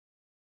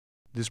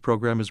This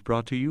program is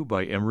brought to you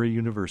by Emory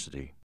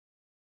University.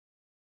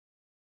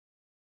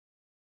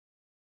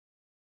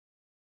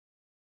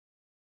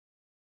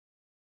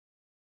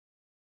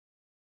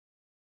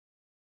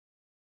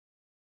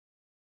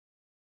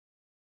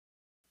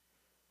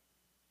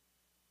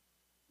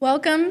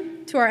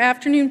 Welcome to our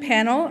afternoon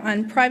panel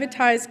on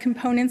privatized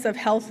components of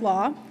health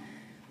law,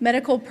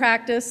 medical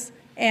practice,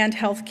 and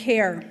health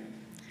care.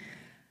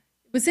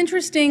 It was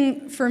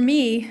interesting for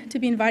me to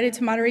be invited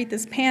to moderate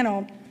this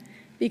panel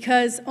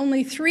because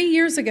only 3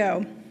 years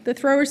ago, the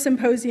Thrower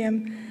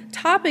Symposium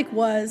topic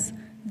was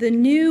the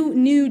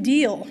New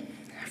Deal,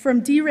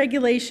 from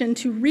deregulation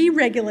to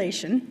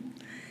re-regulation,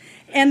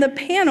 and the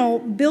panel,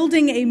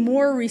 Building a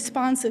More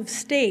Responsive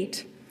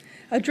State,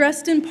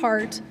 addressed in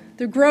part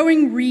the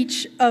growing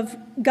reach of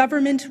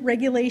government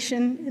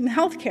regulation in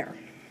healthcare.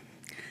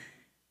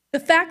 The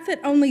fact that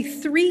only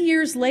 3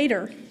 years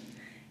later,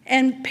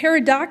 and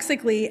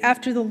paradoxically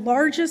after the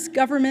largest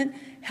government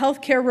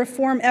healthcare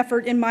reform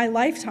effort in my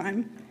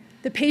lifetime,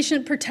 the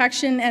Patient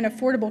Protection and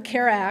Affordable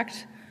Care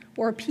Act,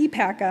 or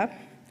PPACA,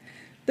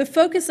 the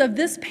focus of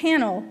this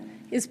panel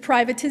is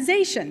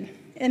privatization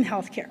in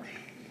healthcare.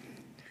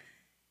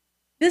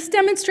 This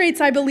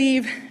demonstrates, I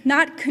believe,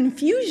 not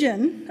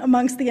confusion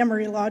amongst the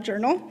Emory Law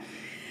Journal,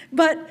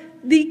 but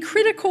the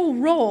critical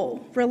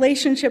role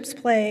relationships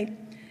play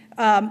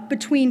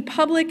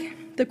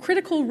the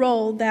critical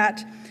role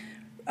that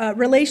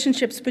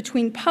relationships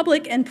between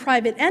public and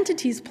private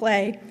entities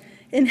play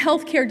in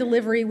healthcare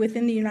delivery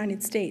within the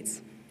United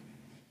States.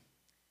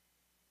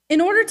 In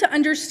order to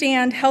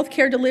understand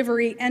healthcare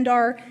delivery and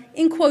our,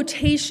 in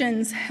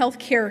quotations,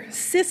 healthcare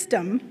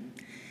system,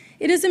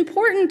 it is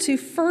important to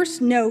first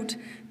note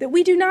that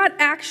we do not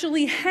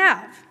actually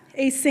have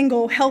a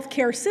single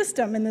healthcare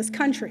system in this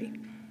country.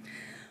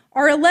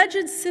 Our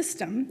alleged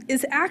system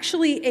is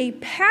actually a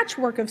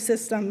patchwork of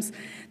systems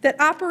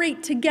that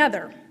operate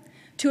together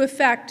to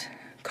affect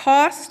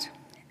cost,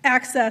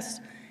 access,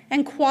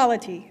 and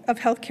quality of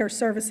healthcare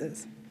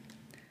services.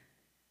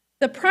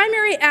 The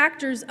primary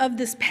actors of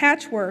this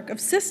patchwork of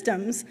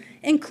systems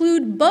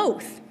include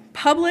both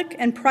public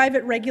and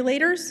private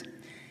regulators,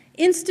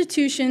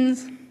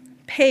 institutions,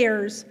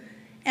 payers,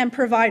 and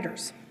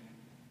providers.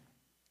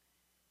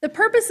 The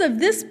purpose of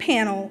this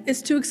panel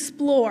is to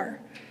explore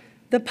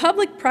the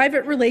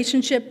public-private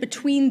relationship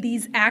between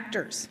these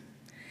actors.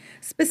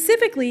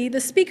 Specifically,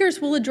 the speakers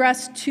will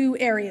address two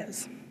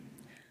areas.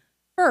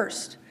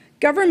 First,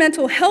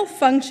 governmental health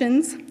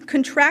functions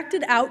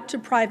contracted out to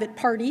private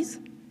parties.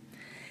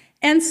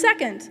 And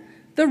second,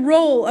 the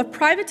role of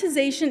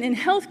privatization in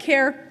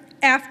healthcare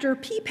after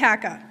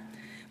PPACA,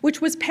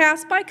 which was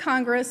passed by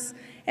Congress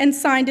and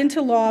signed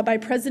into law by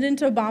President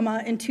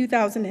Obama in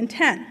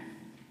 2010.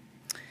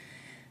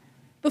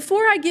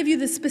 Before I give you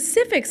the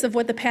specifics of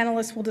what the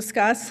panelists will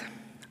discuss,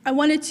 I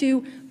wanted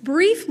to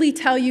briefly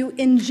tell you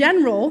in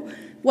general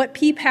what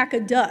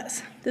PPACA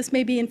does. This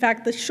may be, in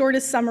fact, the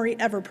shortest summary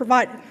ever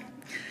provided.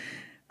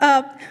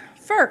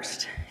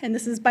 First, and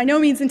this is by no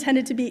means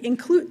intended to be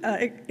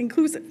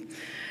inclusive,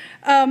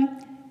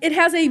 it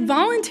has a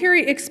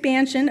voluntary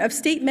expansion of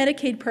state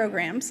Medicaid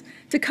programs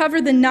to cover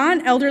the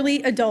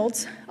non-elderly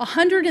adults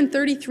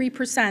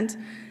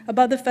 133%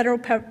 above the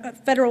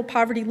federal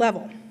poverty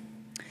level.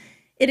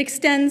 It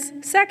extends,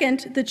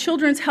 second, the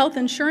Children's Health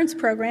Insurance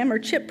Program, or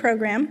CHIP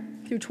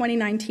program, through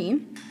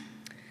 2019.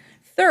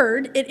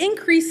 Third, it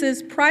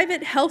increases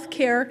private health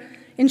care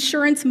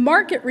insurance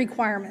market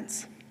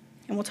requirements,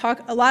 and we'll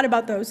talk a lot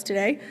about those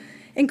today,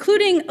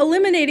 including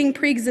eliminating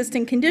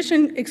pre-existing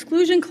condition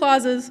exclusion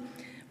clauses,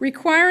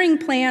 requiring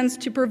plans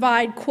to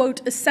provide,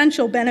 quote,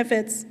 essential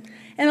benefits,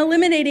 and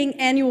eliminating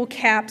annual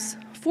caps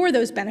for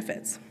those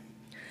benefits.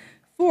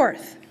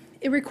 Fourth,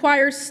 it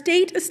requires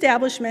state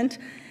establishment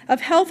of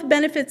health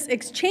benefits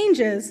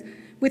exchanges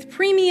with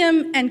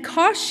premium and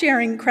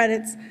cost-sharing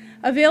credits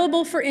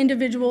available for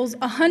individuals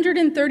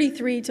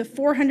 133 to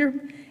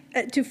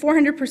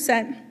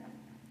 400%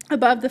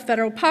 above the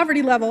federal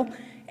poverty level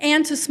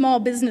and to small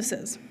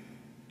businesses.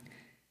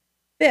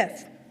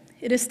 Fifth,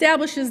 it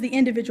establishes the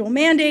individual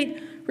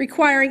mandate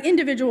requiring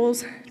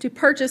individuals to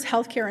purchase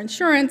healthcare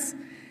insurance.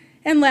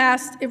 And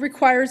last, it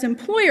requires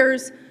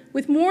employers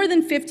with more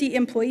than 50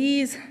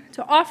 employees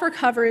to offer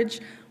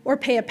coverage or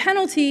pay a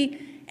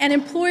penalty, and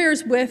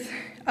employers with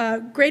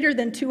greater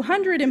than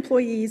 200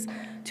 employees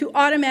to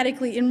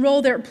automatically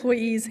enroll their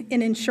employees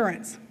in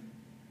insurance.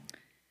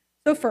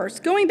 So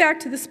first, going back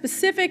to the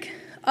specifics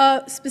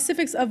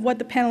of what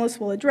the panelists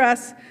will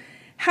address,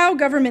 how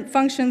government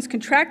functions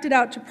contracted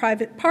out to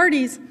private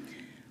parties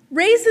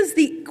raises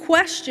the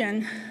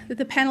question that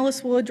the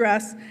panelists will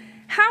address: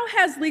 how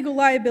has legal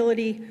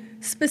liability,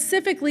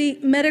 specifically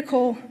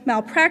medical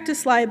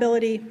malpractice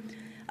liability,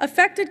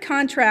 affected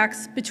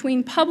contracts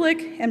between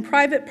public and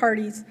private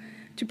parties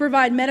to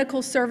provide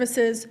medical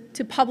services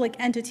to public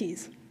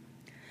entities?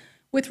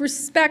 With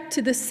respect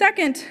to the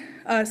second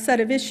set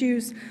of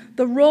issues,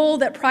 the role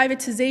that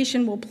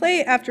privatization will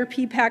play after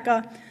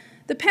PPACA,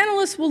 the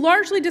panelists will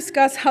largely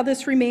discuss how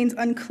this remains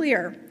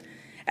unclear,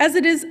 as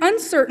it is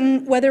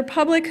uncertain whether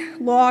public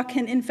law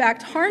can in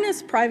fact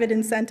harness private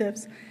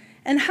incentives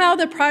and how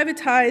the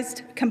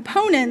privatized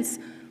components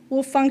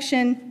will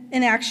function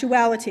in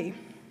actuality.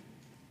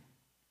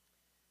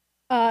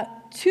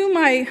 To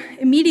my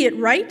immediate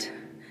right,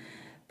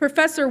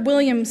 Professor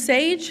William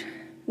Sage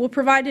will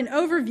provide an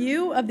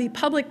overview of the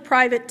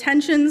public-private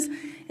tensions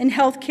in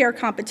healthcare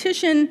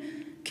competition,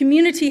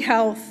 community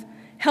health,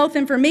 health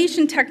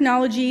information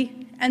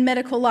technology, and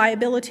medical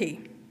liability.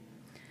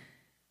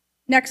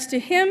 Next to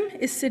him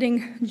is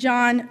sitting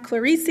John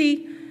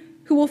Clarici,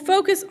 who will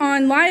focus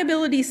on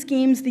liability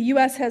schemes the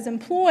U.S. has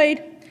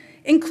employed,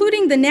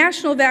 including the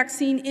National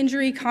Vaccine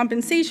Injury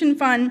Compensation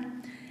Fund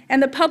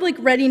and the Public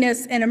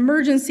Readiness and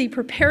Emergency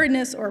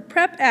Preparedness, or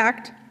PrEP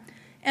Act,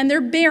 and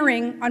their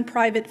bearing on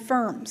private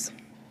firms.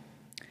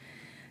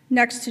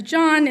 Next to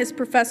John is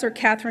Professor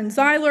Catherine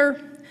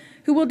Zeiler,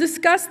 who will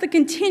discuss the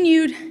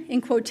continued,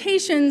 in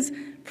quotations,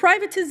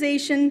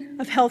 privatization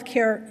of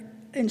healthcare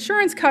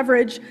insurance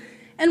coverage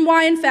and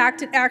why, in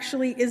fact, it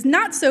actually is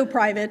not so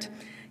private,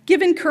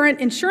 given current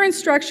insurance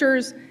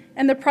structures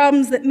and the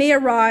problems that may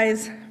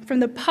arise from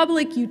the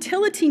public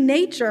utility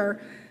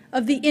nature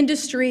of the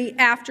industry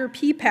after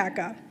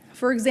PPACA.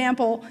 For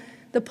example,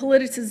 the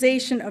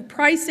politicization of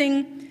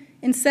pricing,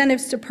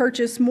 incentives to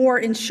purchase more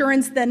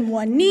insurance than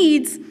one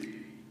needs,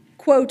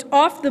 quote,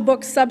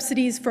 off-the-book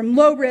subsidies from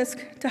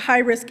low-risk to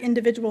high-risk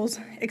individuals,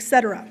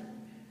 etc.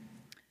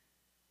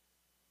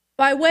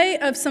 By way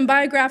of some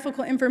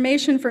biographical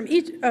information for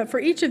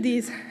each of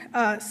these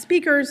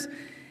speakers,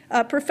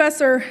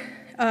 Professor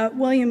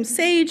William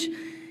Sage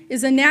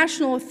is a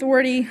national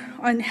authority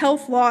on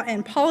health law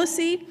and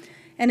policy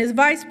and is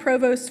Vice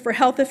Provost for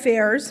Health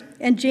Affairs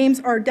and James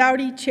R.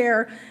 Dowdy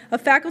Chair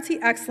of Faculty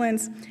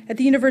Excellence at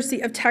the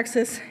University of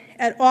Texas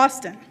at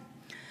Austin.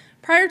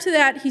 Prior to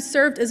that, he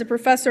served as a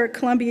professor at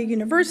Columbia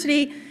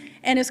University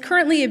and is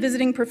currently a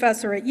visiting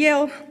professor at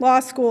Yale Law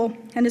School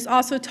and is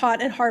also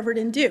taught at Harvard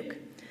and Duke.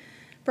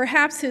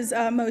 Perhaps his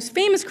most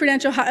famous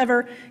credential,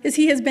 however, is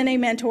he has been a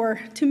mentor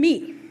to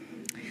me.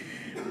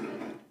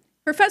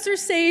 Professor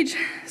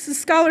Sage's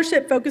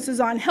scholarship focuses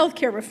on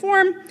healthcare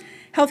reform,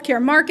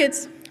 healthcare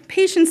markets,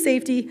 patient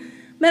safety,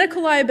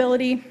 medical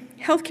liability,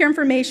 healthcare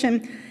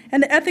information,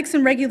 and the ethics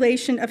and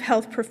regulation of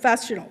health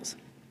professionals.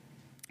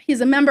 He's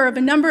a member of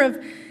a number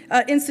of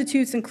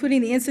institutes,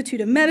 including the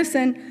Institute of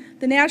Medicine,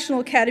 the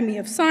National Academy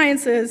of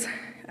Sciences,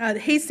 the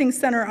Hastings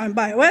Center on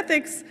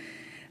Bioethics,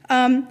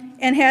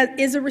 and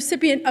is a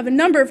recipient of a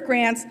number of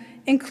grants,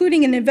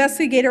 including an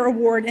Investigator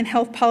Award in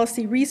Health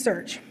Policy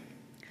Research.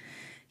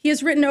 He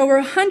has written over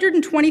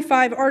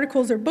 125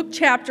 articles or book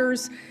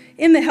chapters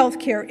in the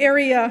healthcare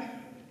area.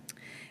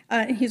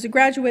 He's a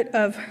graduate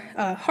of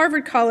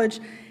Harvard College,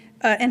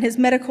 and his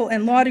medical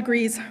and law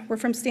degrees were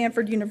from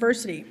Stanford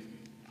University.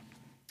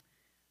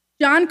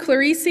 John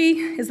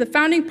Clarici is the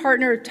founding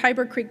partner of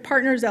Tiber Creek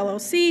Partners,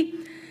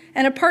 LLC,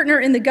 and a partner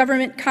in the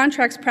government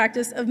contracts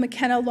practice of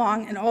McKenna,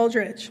 Long, and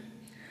Aldrich.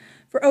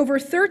 For over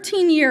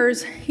 13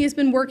 years, he has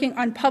been working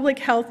on public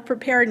health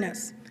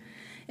preparedness,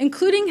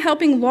 including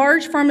helping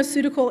large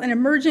pharmaceutical and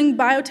emerging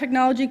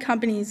biotechnology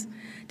companies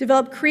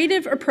develop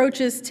creative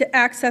approaches to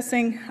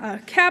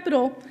accessing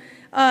capital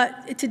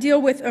to deal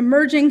with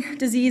emerging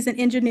disease and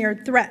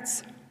engineered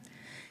threats.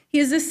 He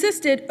has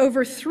assisted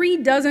over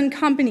 36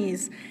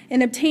 companies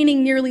in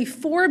obtaining nearly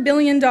 $4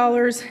 billion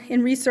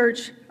in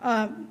research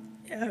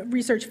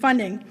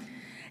funding,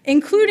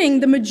 including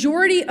the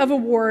majority of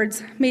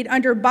awards made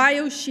under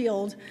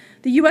BioShield,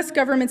 the U.S.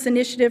 government's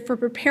initiative for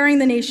preparing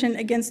the nation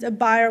against a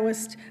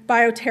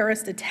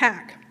bioterrorist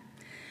attack.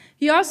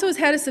 He also has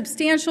had a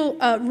substantial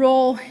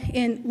role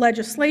in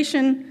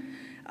legislation,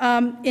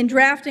 in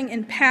drafting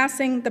and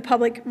passing the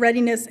Public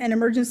Readiness and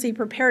Emergency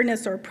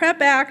Preparedness, or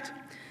PrEP Act,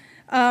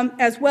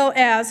 as well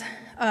as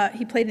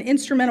he played an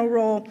instrumental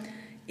role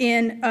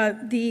in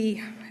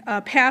the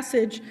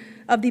passage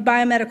of the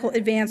Biomedical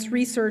Advanced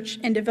Research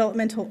and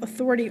Developmental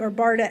Authority, or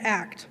BARDA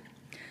Act.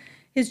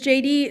 His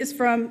JD is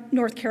from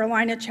North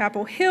Carolina,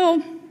 Chapel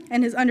Hill,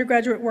 and his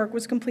undergraduate work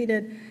was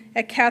completed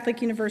at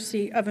Catholic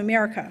University of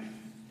America.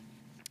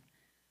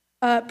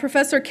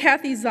 Professor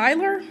Kathy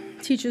Zeiler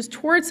teaches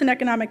torts and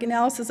economic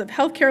analysis of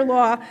healthcare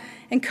law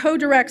and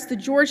co-directs the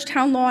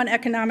Georgetown Law and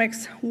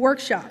Economics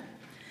workshop.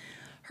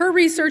 Her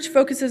research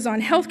focuses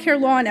on healthcare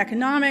law and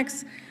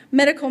economics,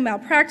 medical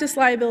malpractice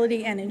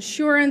liability and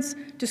insurance,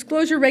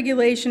 disclosure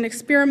regulation,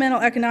 experimental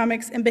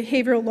economics, and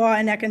behavioral law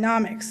and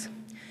economics.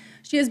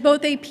 She has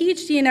both a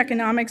PhD in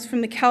economics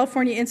from the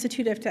California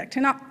Institute of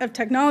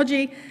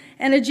Technology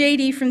and a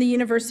JD from the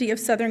University of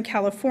Southern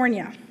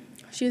California.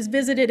 She has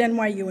visited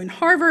NYU and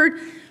Harvard,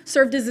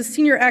 served as a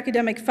senior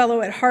academic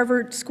fellow at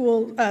Harvard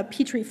School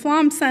Petrie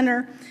Flom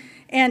Center,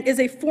 and is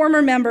a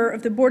former member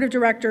of the board of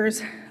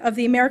directors of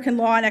the American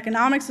Law and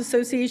Economics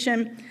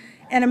Association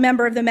and a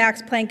member of the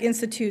Max Planck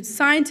Institute's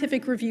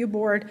Scientific Review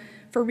Board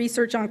for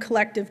Research on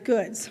Collective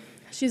Goods.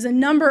 She has a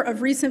number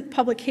of recent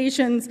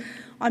publications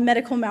on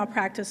medical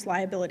malpractice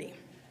liability.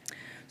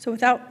 So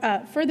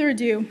without further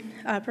ado,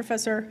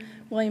 Professor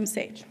William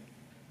Sage.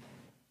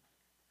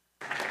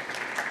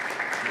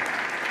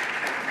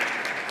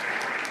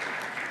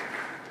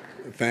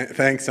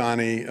 Thanks,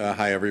 Ani.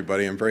 Hi,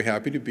 everybody. I'm very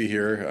happy to be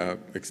here.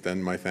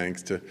 Extend my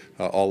thanks to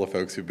all the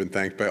folks who've been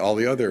thanked by all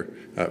the other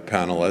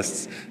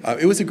panelists.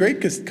 It was a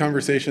great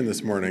conversation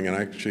this morning, and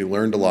I actually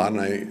learned a lot, and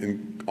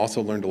I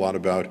also learned a lot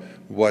about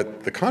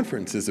what the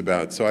conference is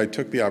about. So I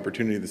took the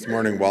opportunity this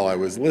morning while I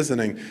was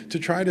listening to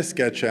try to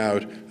sketch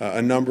out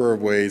a number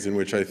of ways in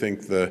which I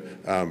think the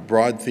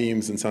broad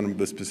themes and some of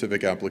the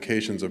specific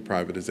applications of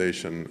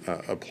privatization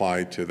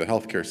apply to the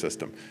healthcare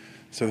system.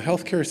 So the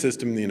healthcare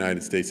system in the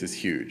United States is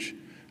huge.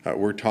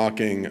 We're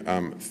talking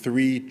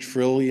 $3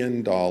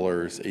 trillion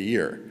a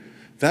year.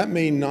 That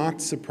may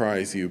not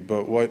surprise you,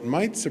 but what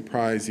might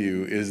surprise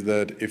you is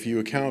that if you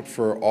account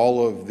for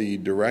all of the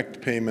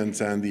direct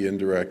payments and the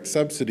indirect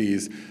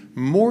subsidies,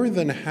 more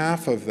than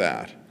half of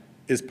that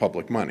is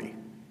public money.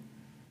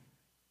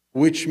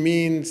 Which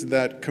means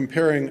that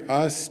comparing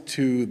us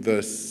to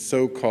the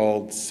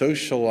so-called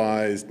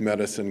socialized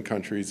medicine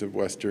countries of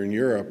Western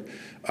Europe,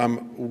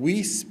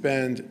 we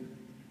spend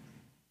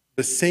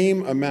the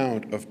same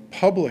amount of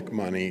public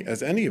money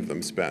as any of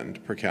them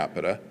spend per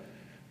capita,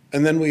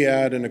 and then we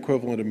add an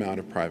equivalent amount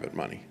of private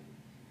money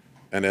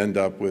and end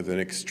up with an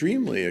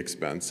extremely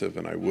expensive,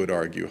 and I would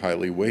argue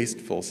highly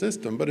wasteful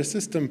system, but a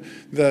system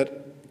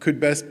that could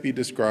best be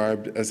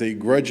described as a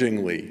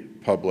grudgingly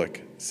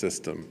public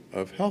system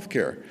of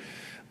healthcare.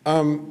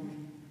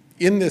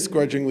 In this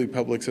grudgingly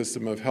public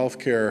system of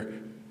healthcare,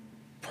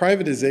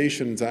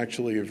 privatization is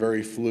actually a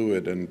very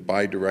fluid and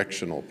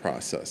bidirectional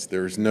process.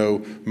 There's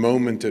no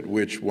moment at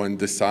which one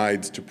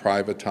decides to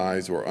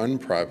privatize or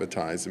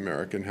unprivatize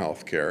American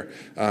healthcare.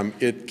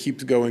 It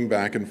keeps going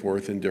back and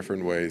forth in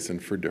different ways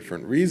and for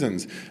different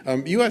reasons.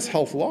 U.S.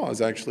 health law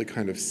is actually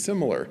kind of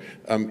similar.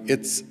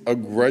 It's a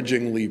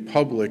grudgingly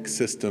public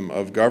system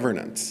of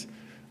governance.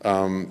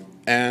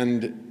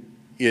 And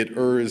it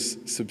errs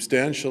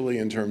substantially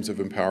in terms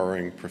of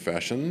empowering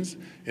professions,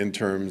 in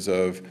terms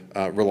of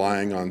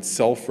relying on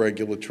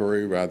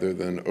self-regulatory rather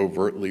than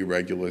overtly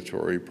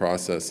regulatory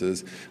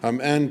processes.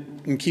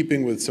 And in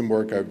keeping with some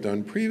work I've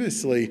done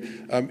previously,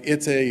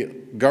 it's a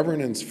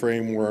governance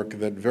framework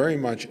that very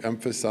much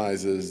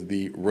emphasizes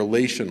the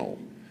relational,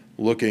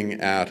 looking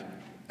at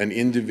an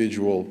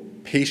individual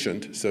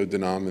patient, so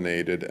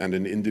denominated, and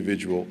an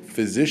individual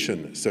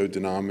physician, so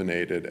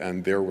denominated,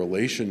 and their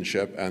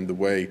relationship and the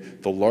way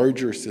the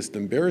larger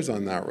system bears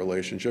on that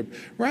relationship,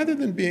 rather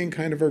than being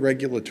kind of a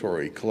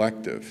regulatory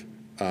collective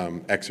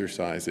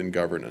exercise in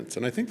governance.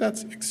 And I think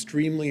that's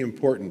extremely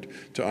important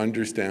to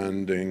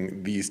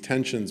understanding these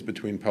tensions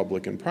between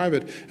public and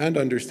private and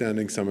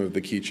understanding some of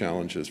the key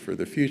challenges for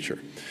the future.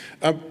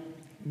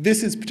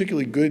 This is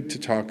particularly good to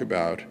talk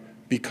about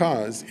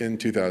because in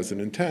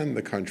 2010,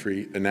 the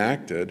country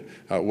enacted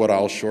what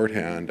I'll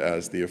shorthand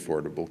as the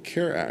Affordable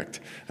Care Act.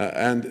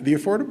 And the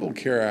Affordable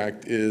Care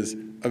Act is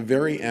a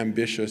very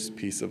ambitious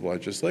piece of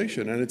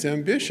legislation, and it's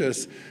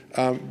ambitious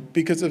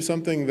because of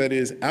something that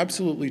is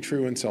absolutely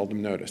true and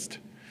seldom noticed.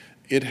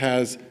 It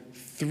has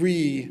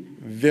three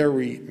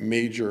very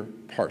major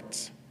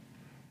parts.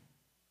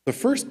 The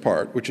first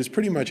part, which is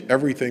pretty much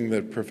everything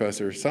that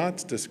Professor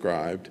Satz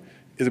described,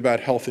 is about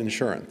health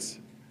insurance.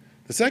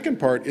 The second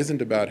part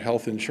isn't about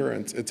health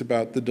insurance, it's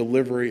about the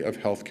delivery of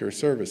healthcare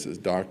services,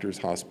 doctors,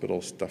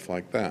 hospitals, stuff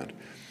like that.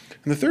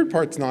 And the third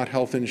part's not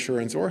health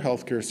insurance or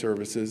healthcare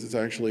services, it's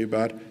actually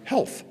about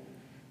health,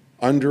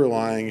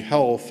 underlying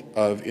health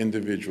of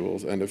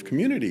individuals and of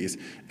communities.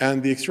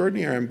 And the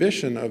extraordinary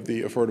ambition of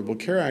the Affordable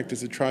Care Act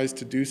is it tries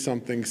to do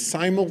something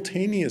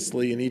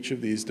simultaneously in each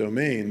of these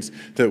domains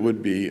that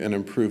would be an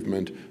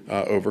improvement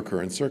over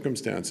current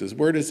circumstances.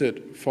 Where does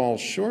it fall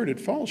short?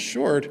 It falls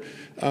short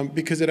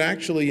because it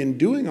actually, in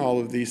doing all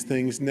of these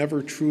things,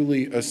 never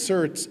truly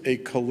asserts a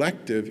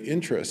collective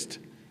interest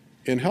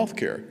in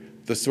healthcare,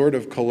 the sort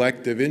of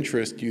collective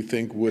interest you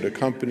think would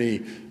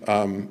accompany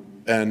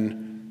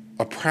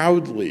a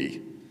proudly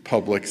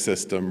public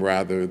system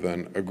rather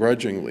than a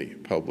grudgingly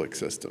public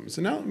system. So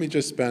now let me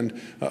just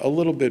spend a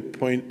little bit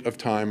point of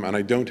time, and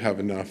I don't have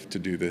enough to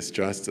do this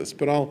justice,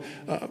 but I'll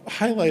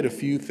highlight a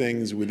few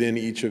things within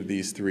each of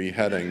these three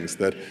headings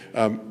that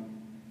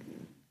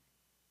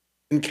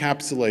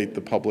encapsulate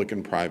the public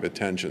and private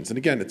tensions. And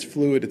again, it's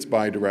fluid, it's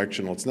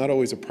bidirectional, it's not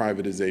always a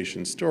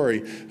privatization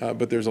story,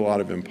 but there's a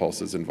lot of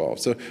impulses involved.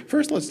 So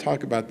first, let's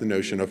talk about the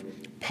notion of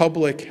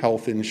public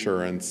health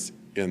insurance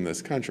in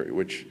this country,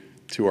 which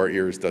to our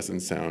ears doesn't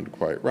sound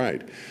quite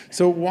right.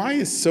 So why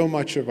is so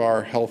much of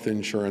our health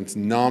insurance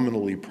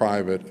nominally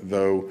private,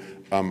 though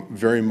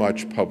very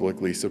much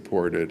publicly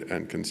supported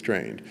and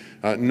constrained?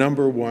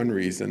 Number one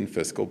reason,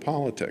 fiscal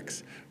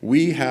politics.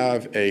 We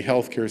have a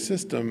healthcare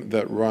system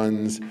that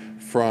runs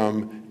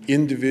from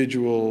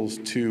individuals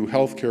to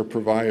healthcare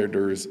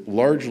providers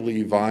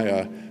largely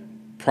via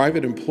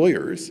private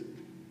employers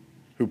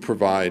who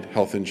provide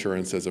health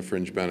insurance as a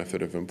fringe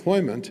benefit of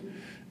employment,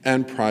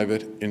 and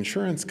private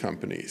insurance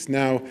companies.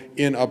 Now,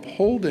 in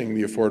upholding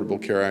the Affordable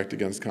Care Act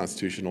against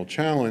constitutional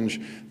challenge,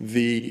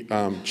 the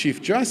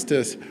Chief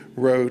Justice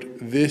wrote,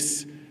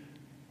 this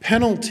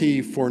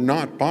penalty for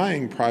not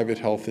buying private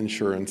health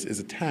insurance is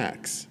a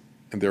tax.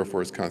 and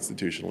therefore is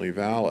constitutionally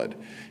valid.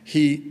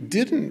 He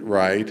didn't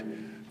write,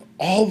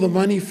 all the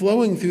money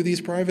flowing through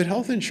these private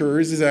health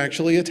insurers is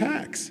actually a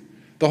tax.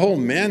 The whole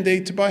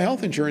mandate to buy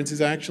health insurance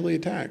is actually a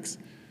tax.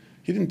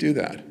 He didn't do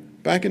that.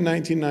 Back in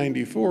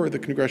 1994, the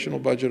Congressional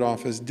Budget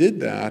Office did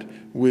that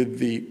with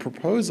the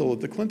proposal that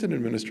the Clinton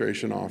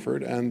administration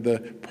offered, and the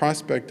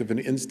prospect of an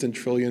instant $1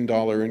 trillion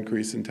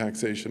increase in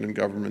taxation and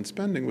government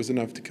spending was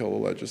enough to kill the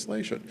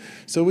legislation.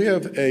 So we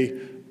have a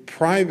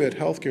private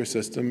healthcare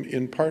system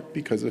in part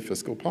because of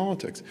fiscal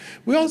politics.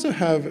 We also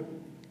have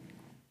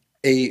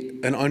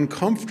an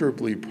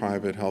uncomfortably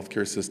private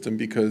healthcare system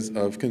because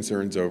of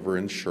concerns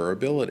over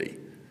insurability.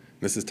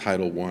 This is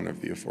Title I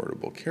of the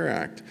Affordable Care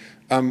Act.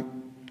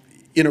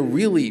 In a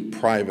really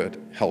private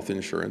health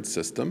insurance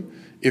system,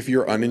 if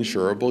you're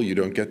uninsurable, you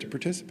don't get to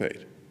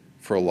participate.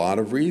 For a lot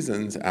of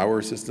reasons,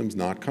 our system's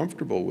not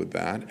comfortable with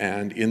that,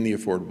 and in the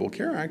Affordable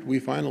Care Act, we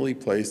finally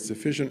placed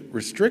sufficient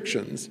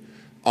restrictions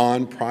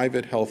on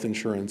private health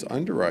insurance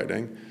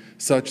underwriting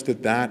such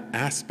that that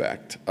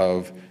aspect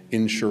of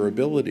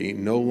insurability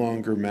no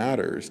longer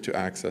matters to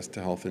access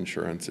to health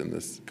insurance in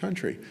this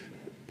country,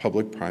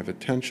 public-private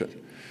tension.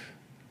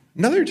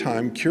 Another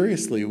time,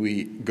 curiously,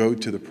 we go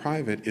to the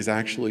private is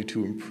actually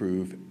to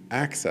improve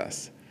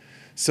access.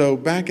 So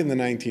back in the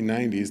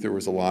 1990s, there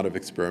was a lot of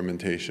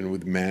experimentation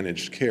with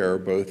managed care,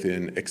 both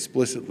in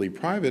explicitly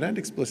private and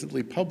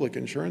explicitly public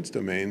insurance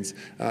domains,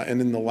 and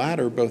in the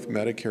latter, both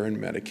Medicare and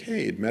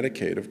Medicaid.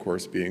 Medicaid, of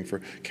course, being for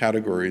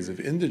categories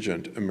of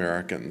indigent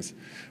Americans.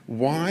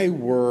 Why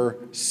were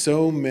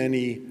so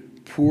many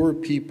poor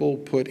people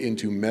put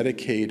into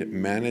Medicaid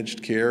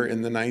managed care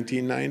in the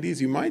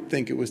 1990s? You might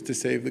think it was to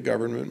save the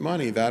government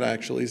money. That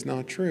actually is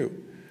not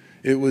true.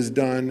 It was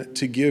done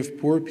to give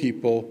poor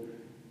people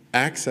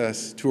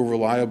access to a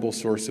reliable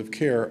source of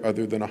care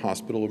other than a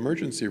hospital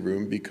emergency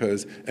room,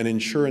 because an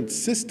insurance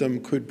system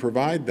could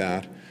provide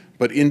that,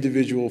 but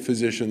individual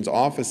physicians'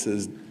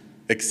 offices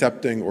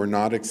accepting or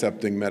not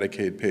accepting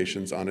Medicaid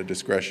patients on a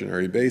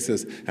discretionary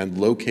basis and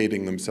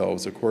locating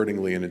themselves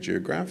accordingly in a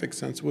geographic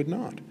sense would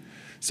not.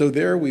 So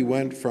there we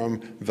went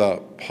from the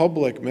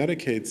public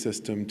Medicaid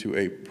system to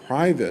a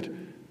private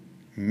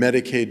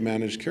Medicaid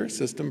managed care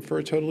system for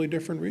a totally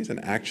different reason,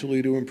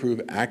 actually to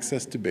improve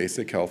access to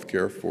basic health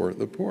care for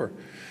the poor.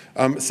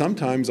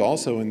 Sometimes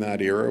also in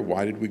that era,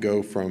 why did we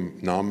go from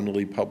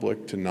nominally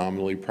public to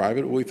nominally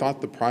private? Well, we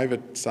thought the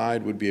private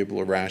side would be able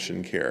to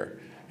ration care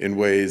in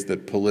ways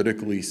that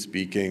politically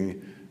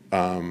speaking,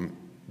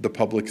 the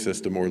public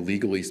system, or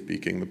legally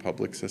speaking, the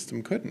public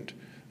system couldn't.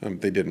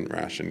 They didn't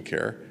ration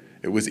care.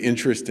 It was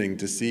interesting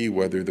to see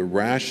whether the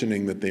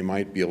rationing that they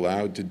might be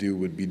allowed to do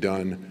would be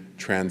done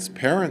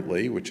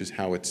transparently, which is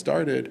how it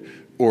started,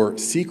 or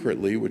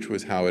secretly, which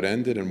was how it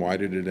ended. And why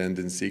did it end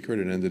in secret?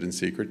 It ended in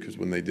secret because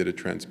when they did it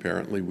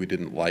transparently, we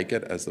didn't like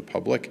it as the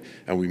public,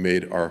 and we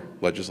made our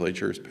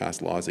legislatures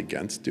pass laws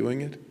against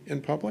doing it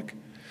in public.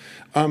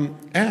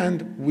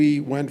 And we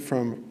went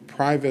from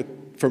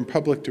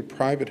public to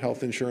private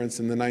health insurance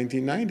in the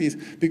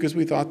 1990s because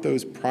we thought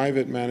those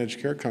private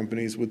managed care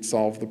companies would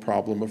solve the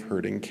problem of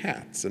herding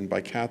cats. And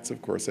by cats,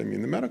 of course, I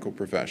mean the medical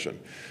profession.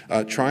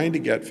 Trying to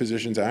get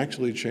physicians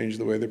actually to change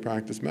the way they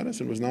practice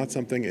medicine was not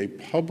something a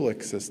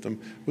public system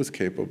was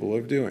capable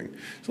of doing.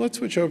 So let's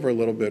switch over a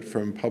little bit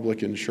from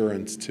public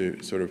insurance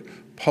to sort of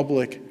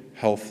public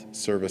health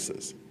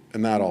services.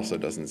 And that also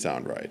doesn't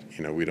sound right.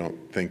 You know, we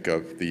don't think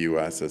of the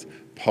U.S. as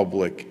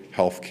public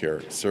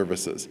healthcare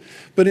services.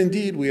 But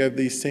indeed, we have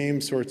these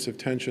same sorts of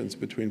tensions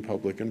between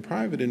public and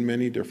private in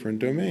many different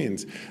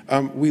domains.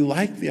 We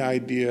like the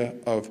idea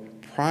of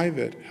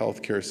private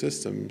healthcare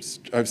systems,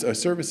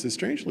 services,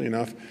 strangely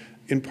enough,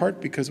 in part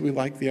because we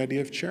like the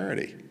idea of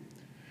charity.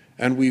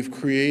 And we've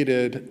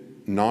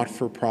created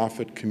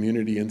not-for-profit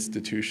community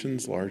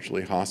institutions,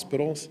 largely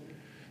hospitals,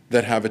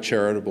 that have a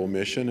charitable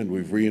mission, and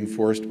we've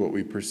reinforced what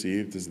we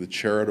perceived as the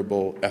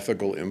charitable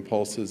ethical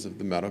impulses of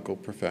the medical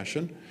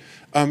profession.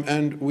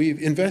 And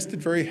we've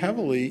invested very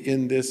heavily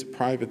in this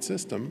private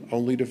system,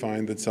 only to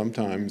find that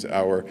sometimes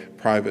our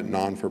private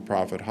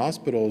non-for-profit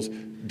hospitals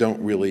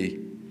don't really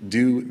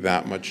do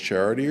that much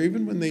charity, or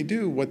even when they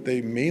do, what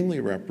they mainly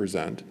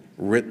represent,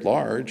 writ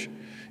large,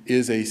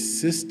 is a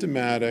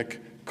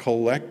systematic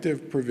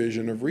collective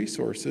provision of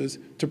resources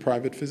to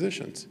private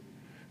physicians,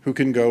 who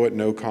can go at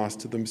no cost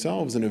to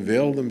themselves and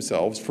avail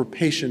themselves for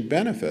patient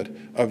benefit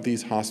of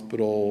these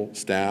hospital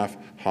staff,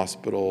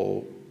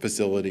 hospital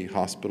facility,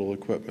 hospital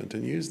equipment,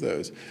 and use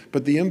those.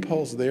 But the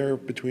impulse there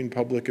between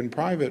public and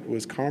private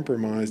was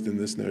compromised in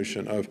this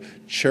notion of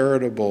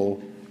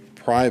charitable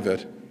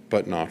private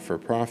but not for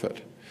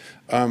profit.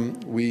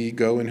 We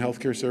go in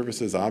healthcare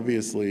services,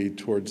 obviously,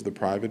 towards the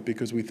private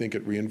because we think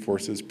it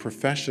reinforces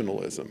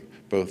professionalism,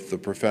 both the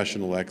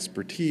professional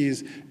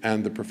expertise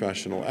and the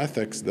professional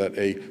ethics that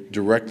a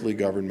directly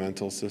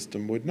governmental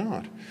system would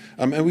not.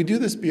 And we do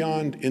this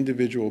beyond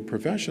individual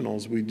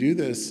professionals. We do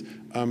this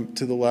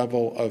to the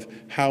level of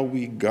how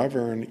we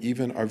govern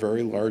even our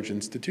very large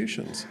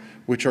institutions,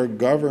 which are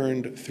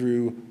governed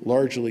through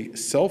largely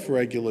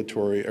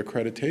self-regulatory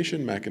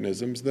accreditation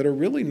mechanisms that are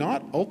really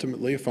not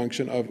ultimately a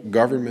function of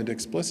government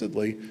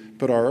explicitly,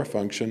 but are a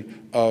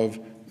function of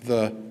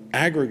the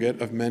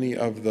aggregate of many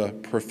of the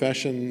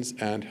professions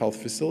and health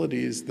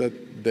facilities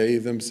that they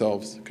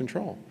themselves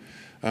control.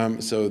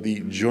 So the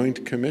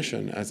Joint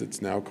Commission, as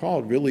it's now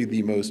called, really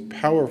the most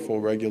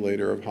powerful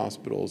regulator of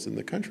hospitals in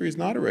the country, is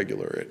not a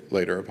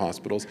regulator of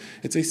hospitals.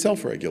 It's a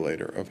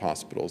self-regulator of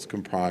hospitals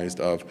comprised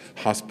of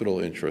hospital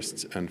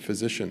interests and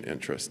physician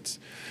interests.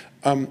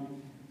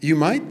 You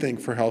might think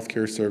for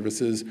healthcare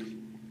services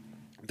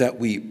that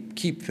we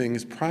keep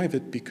things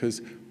private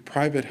because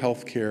private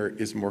healthcare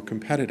is more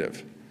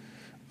competitive.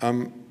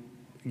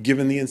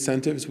 Given the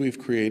incentives we've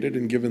created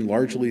and given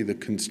largely the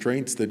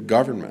constraints that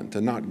government,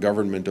 and not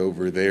government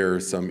over there,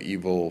 some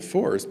evil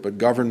force, but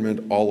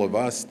government, all of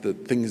us, the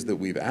things that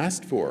we've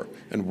asked for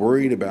and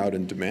worried about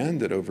and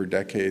demanded over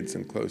decades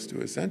and close to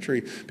a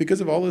century,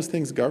 because of all those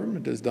things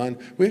government has done,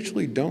 we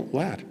actually don't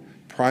let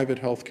private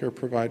healthcare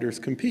providers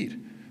compete,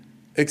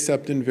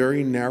 except in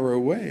very narrow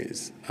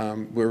ways.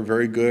 We're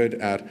very good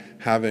at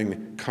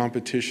having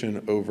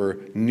competition over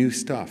new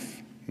stuff,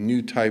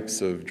 new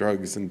types of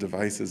drugs and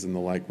devices and the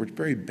like. We're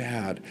very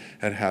bad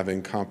at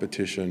having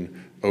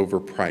competition over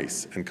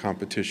price and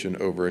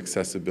competition over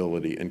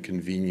accessibility and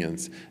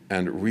convenience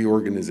and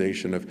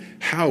reorganization of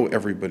how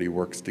everybody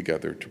works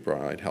together to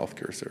provide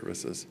healthcare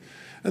services.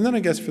 And then I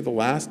guess for the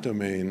last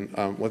domain,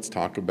 let's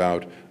talk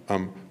about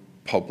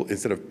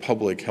instead of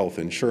public health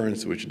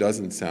insurance, which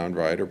doesn't sound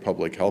right, or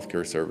public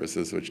healthcare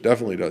services, which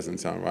definitely doesn't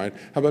sound right,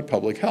 how about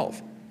public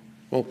health?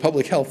 Well,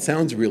 public health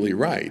sounds really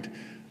right.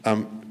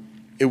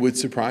 It would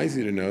surprise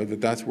you to know that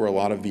that's where a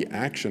lot of the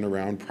action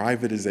around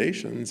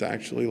privatization is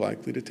actually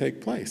likely to take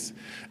place.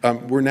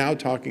 We're now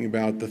talking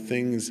about the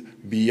things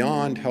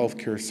beyond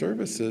healthcare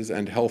services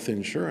and health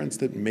insurance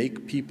that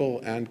make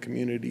people and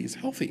communities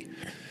healthy.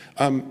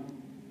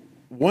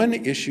 One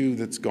issue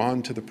that's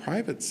gone to the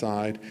private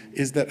side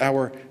is that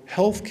our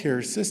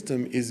healthcare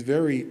system is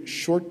very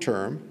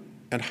short-term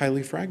and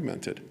highly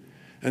fragmented.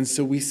 And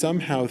so we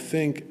somehow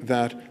think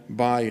that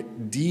by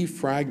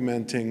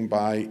defragmenting,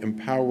 by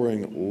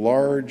empowering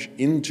large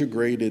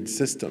integrated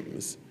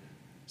systems,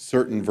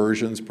 certain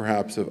versions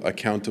perhaps of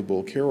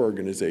accountable care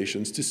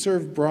organizations to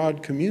serve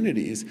broad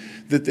communities,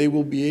 that they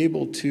will be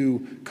able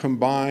to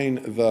combine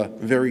the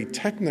very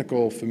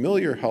technical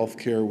familiar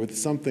healthcare with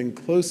something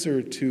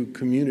closer to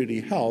community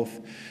health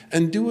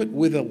and do it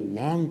with a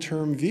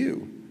long-term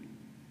view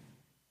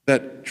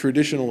that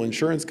traditional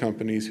insurance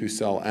companies who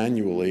sell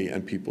annually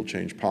and people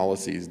change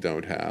policies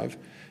don't have,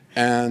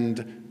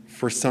 and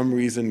for some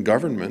reason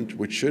government,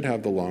 which should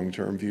have the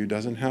long-term view,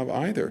 doesn't have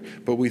either.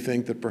 But we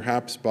think that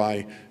perhaps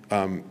by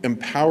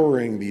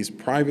empowering these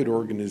private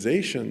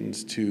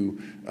organizations to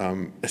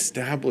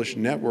establish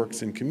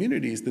networks and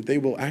communities, that they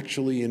will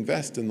actually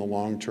invest in the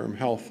long-term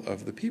health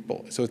of the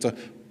people. So it's a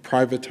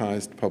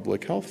privatized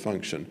public health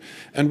function.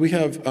 And we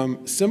have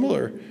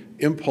similar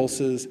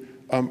impulses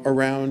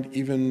around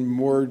even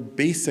more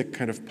basic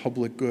kind of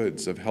public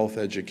goods of health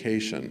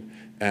education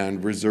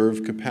and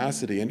reserve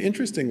capacity. And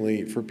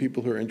interestingly, for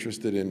people who are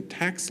interested in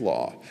tax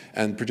law,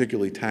 and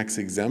particularly tax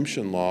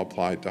exemption law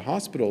applied to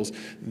hospitals,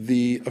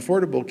 the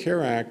Affordable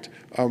Care Act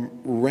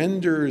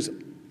renders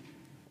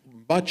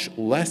much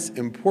less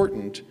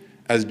important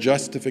as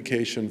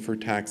justification for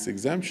tax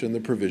exemption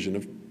the provision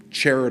of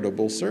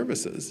charitable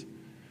services,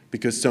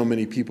 because so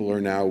many people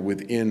are now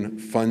within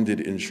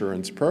funded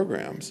insurance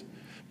programs,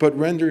 but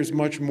renders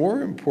much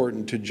more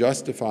important to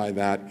justify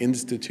that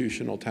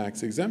institutional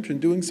tax exemption,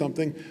 doing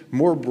something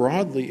more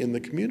broadly in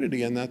the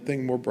community, and that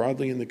thing more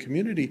broadly in the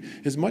community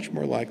is much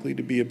more likely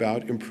to be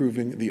about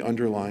improving the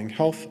underlying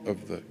health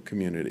of the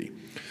community.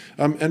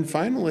 And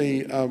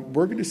finally,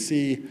 we're going to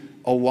see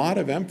a lot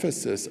of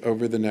emphasis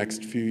over the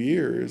next few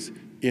years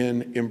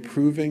in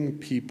improving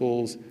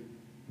people's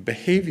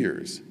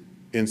behaviors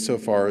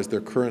insofar as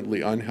they're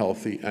currently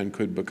unhealthy and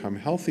could become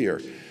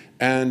healthier.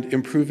 And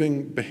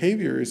improving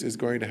behaviors is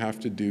going to have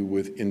to do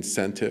with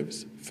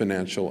incentives,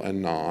 financial and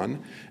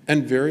non,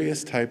 and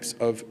various types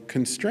of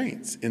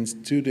constraints,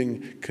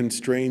 instituting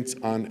constraints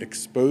on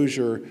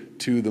exposure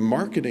to the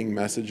marketing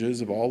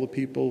messages of all the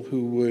people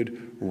who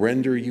would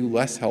render you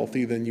less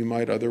healthy than you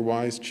might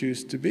otherwise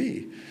choose to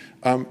be.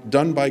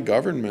 Done by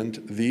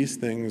government, these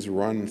things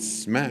run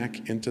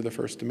smack into the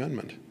First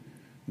Amendment.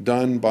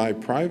 Done by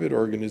private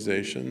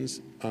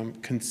organizations,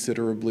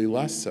 considerably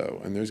less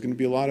so. And there's going to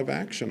be a lot of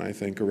action, I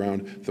think,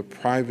 around the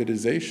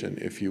privatization,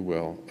 if you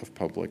will, of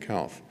public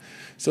health.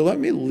 So let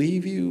me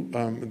leave you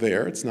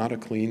there. It's not a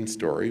clean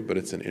story, but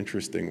it's an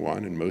interesting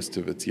one, and most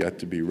of it's yet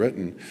to be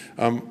written.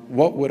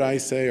 What would I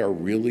say are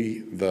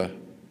really the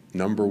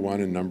number one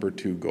and number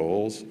two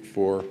goals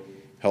for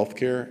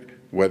healthcare?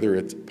 whether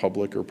it's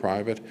public or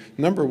private.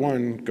 Number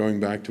one, going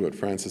back to what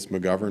Francis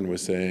McGovern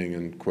was saying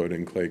and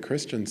quoting Clay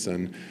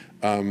Christensen,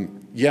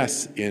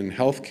 yes, in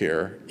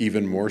healthcare,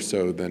 even more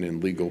so than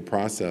in legal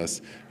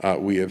process,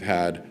 we have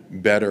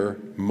had better,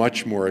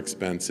 much more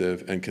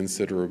expensive, and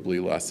considerably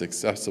less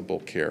accessible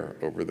care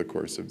over the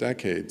course of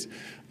decades.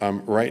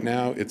 Right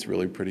now, it's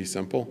really pretty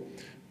simple.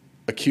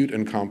 Acute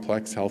and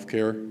complex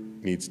healthcare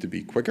needs to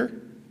be quicker,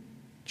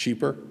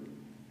 cheaper,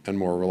 and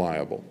more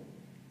reliable.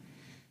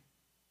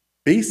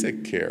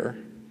 Basic care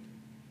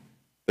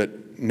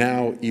that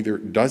now either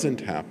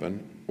doesn't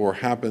happen or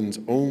happens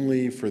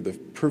only for the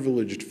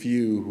privileged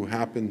few who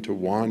happen to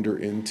wander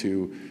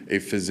into a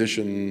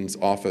physician's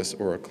office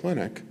or a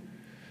clinic,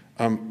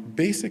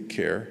 basic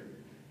care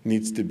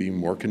needs to be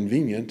more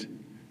convenient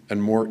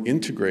and more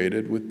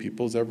integrated with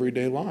people's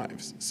everyday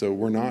lives. So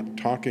we're not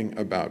talking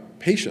about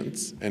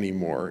patients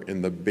anymore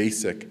in the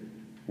basic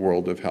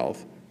world of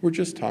health. We're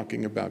just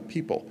talking about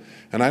people.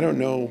 And I don't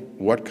know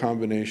what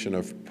combination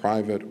of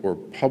private or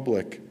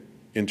public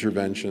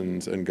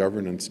interventions and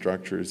governance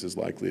structures is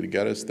likely to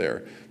get us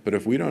there. But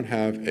if we don't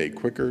have a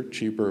quicker,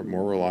 cheaper,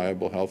 more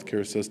reliable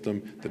healthcare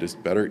system that is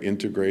better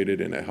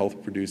integrated in a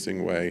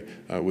health-producing way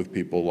with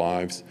people's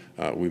lives,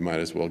 we might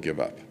as well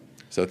give up.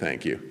 So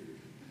thank you.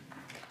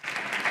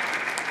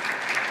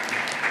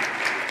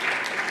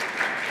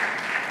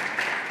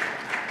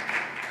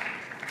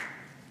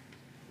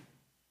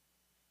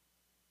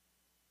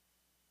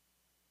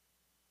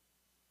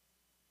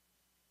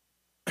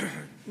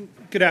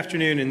 Good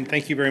afternoon, and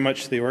thank you very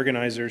much to the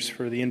organizers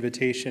for the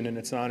invitation, and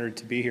it's an honor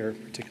to be here,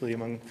 particularly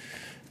among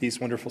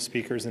these wonderful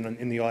speakers and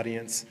in the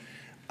audience.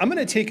 I'm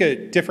going to take a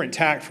different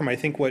tack from, I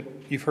think, what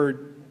you've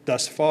heard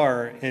thus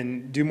far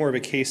and do more of a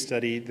case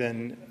study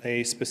than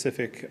a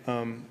specific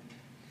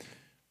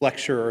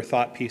lecture or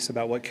thought piece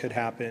about what could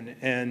happen.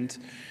 And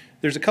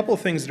there's a couple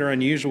of things that are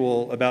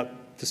unusual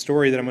about the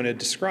story that I'm going to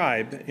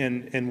describe,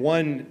 and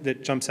one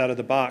that jumps out of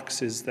the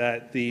box is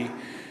that the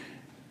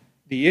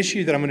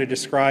issue that I'm going to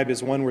describe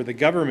is one where the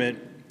government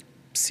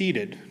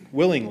ceded,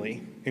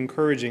 willingly,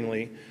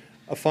 encouragingly,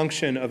 a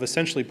function of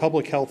essentially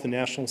public health and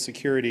national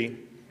security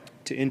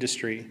to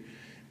industry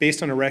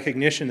based on a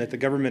recognition that the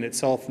government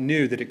itself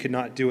knew that it could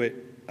not do it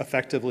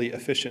effectively,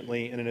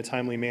 efficiently, and in a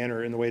timely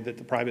manner in the way that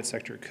the private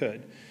sector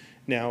could.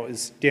 Now,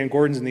 as Dan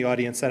Gordon's in the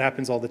audience, that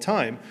happens all the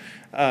time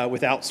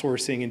with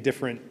outsourcing and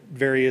different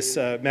various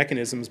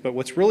mechanisms. But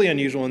what's really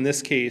unusual in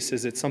this case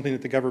is it's something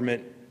that the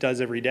government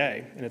does every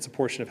day, and it's a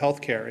portion of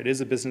healthcare. It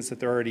is a business that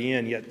they're already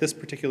in, yet this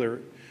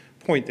particular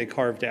point they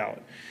carved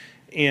out.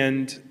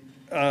 And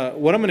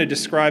what I'm going to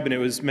describe, and it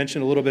was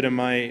mentioned a little bit in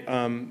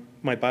my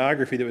my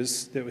biography that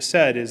was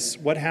said, is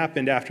what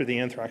happened after the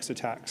anthrax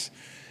attacks.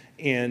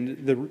 And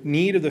the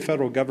need of the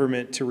federal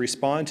government to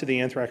respond to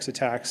the anthrax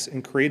attacks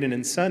and create an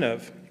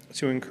incentive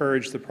to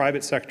encourage the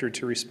private sector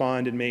to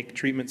respond and make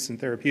treatments and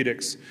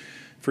therapeutics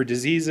for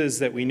diseases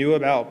that we knew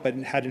about but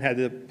hadn't had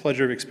the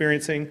pleasure of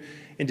experiencing,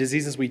 and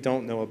diseases we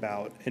don't know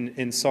about.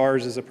 And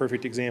SARS is a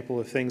perfect example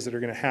of things that are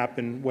going to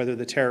happen, whether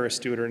the terrorists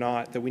do it or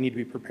not, that we need to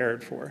be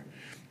prepared for.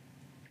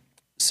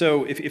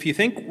 So if you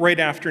think right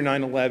after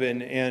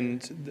 9/11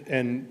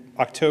 and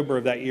October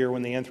of that year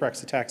when the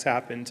anthrax attacks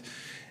happened,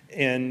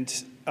 and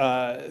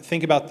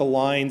think about the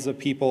lines of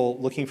people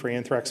looking for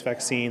anthrax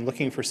vaccine,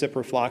 looking for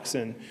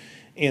ciprofloxacin,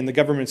 and the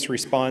government's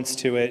response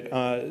to it,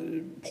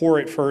 poor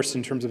at first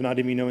in terms of not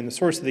even knowing the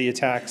source of the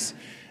attacks,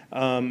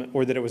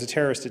 or that it was a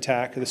terrorist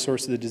attack, the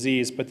source of the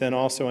disease, but then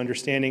also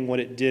understanding what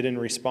it did in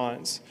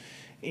response.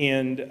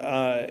 And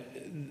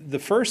the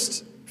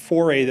first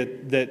foray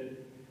that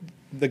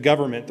the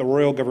government, the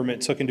royal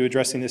government, took into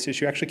addressing this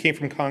issue actually came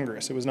from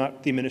Congress. It was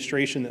not the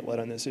administration that led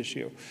on this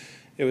issue.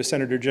 It was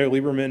Senator Joe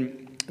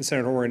Lieberman and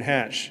Senator Orrin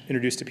Hatch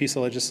introduced a piece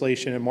of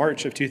legislation in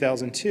March of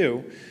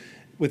 2002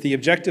 with the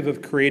objective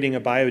of creating a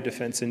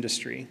biodefense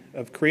industry,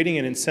 of creating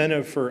an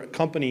incentive for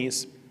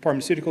companies,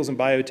 pharmaceuticals and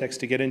biotechs,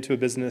 to get into a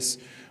business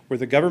where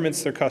the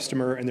government's their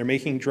customer and they're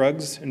making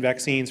drugs and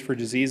vaccines for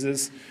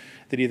diseases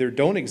that either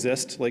don't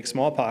exist, like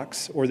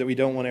smallpox, or that we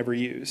don't want to ever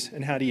use.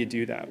 And how do you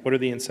do that? What are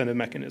the incentive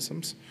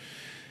mechanisms?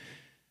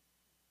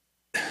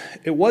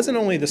 It wasn't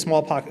only the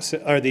smallpox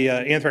or the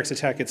anthrax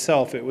attack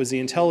itself, it was the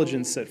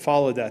intelligence that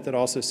followed that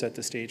also set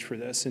the stage for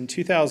this. In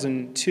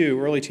 2002,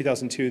 early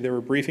 2002, there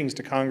were briefings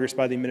to Congress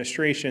by the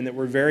administration that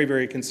were very,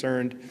 very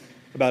concerned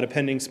about a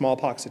pending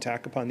smallpox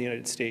attack upon the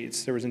United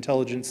States. There was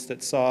intelligence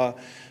that saw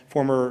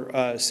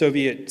former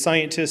Soviet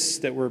scientists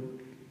that were,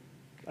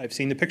 I've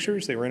seen the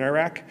pictures, they were in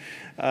Iraq.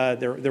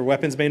 Their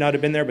weapons may not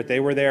have been there, but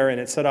they were there,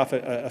 and it set off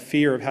a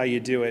fear of how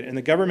you do it. And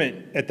the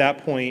government at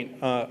that point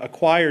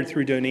acquired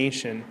through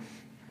donation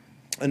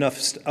enough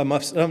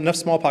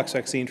smallpox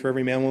vaccine for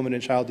every man, woman,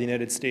 and child in the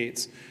United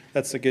States.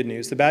 That's the good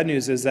news. The bad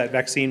news is that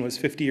vaccine was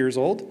 50 years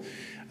old.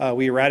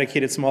 We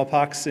eradicated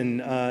smallpox in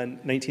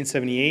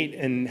 1978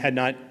 and had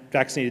not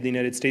vaccinated the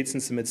United States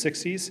since the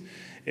mid-60s.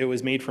 It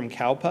was made from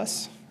cow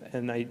pus,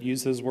 and I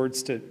use those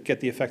words to get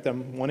the effect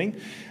I'm wanting.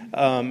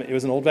 It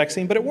was an old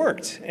vaccine, but it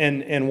worked.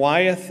 And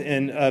Wyeth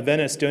and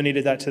Venice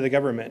donated that to the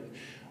government.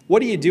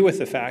 what do you do with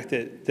the fact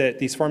that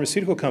these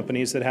pharmaceutical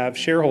companies that have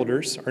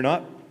shareholders are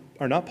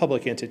not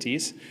public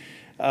entities,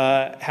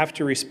 have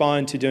to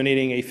respond to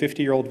donating a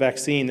 50-year-old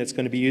vaccine that's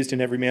going to be used in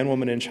every man,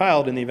 woman, and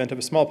child in the event of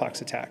a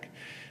smallpox attack?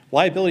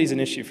 Liability is an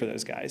issue for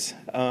those guys.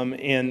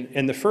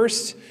 And the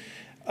first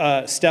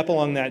step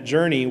along that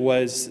journey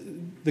was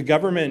the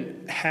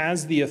government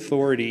has the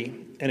authority,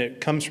 and it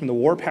comes from the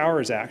War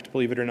Powers Act,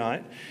 believe it or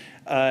not,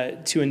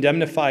 to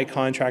indemnify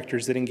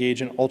contractors that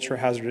engage in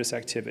ultra-hazardous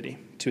activity,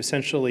 to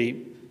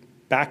essentially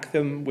back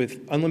them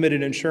with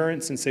unlimited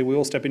insurance and say, we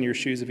will step in your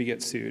shoes if you get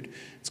sued.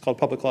 It's called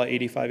Public Law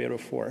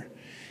 85804.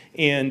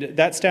 And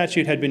that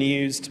statute had been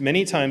used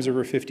many times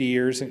over 50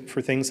 years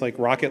for things like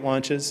rocket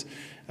launches,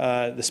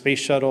 the space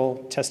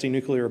shuttle, testing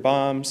nuclear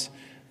bombs.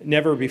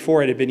 Never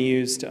before it had been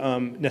used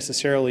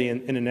necessarily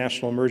in a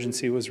national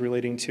emergency was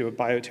relating to a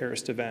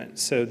bioterrorist event.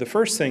 So the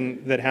first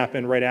thing that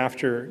happened right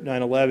after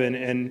 9/11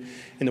 and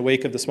in the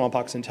wake of the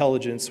smallpox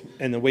intelligence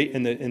and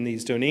in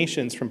these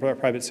donations from the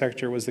private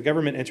sector was the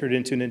government entered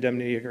into an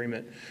indemnity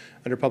agreement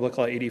under Public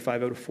Law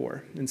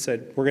 8504 and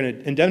said, we're going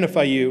to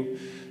indemnify you,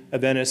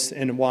 Aventis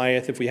and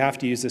Wyeth, if we have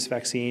to use this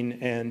vaccine,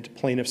 and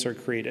plaintiffs are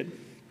created.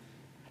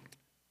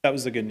 That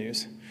was the good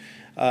news.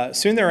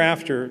 Soon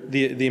thereafter,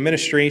 the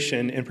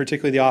administration, and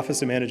particularly the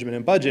Office of Management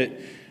and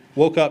Budget,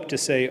 woke up to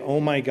say, oh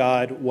my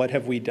God, what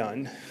have we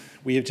done?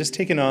 We have just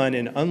taken on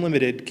an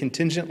unlimited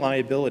contingent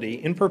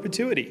liability in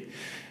perpetuity.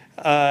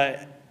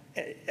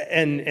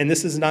 And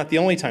this is not the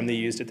only time they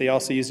used it. They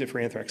also used it for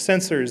anthrax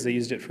sensors, they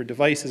used it for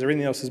devices,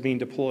 everything else was being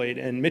deployed.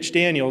 And Mitch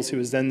Daniels, who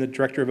was then the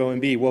director of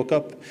OMB, woke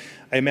up,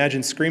 I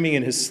imagine, screaming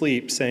in his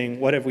sleep,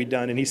 saying, what have we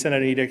done? And he sent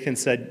out an edict and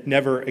said,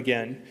 never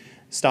again.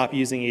 Stop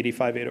using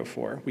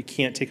 85804. We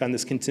can't take on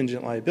this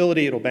contingent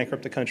liability. It'll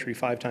bankrupt the country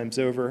 5 times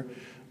over.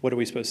 What are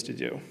we supposed to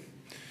do?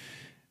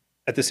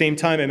 At the same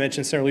time, I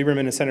mentioned Senator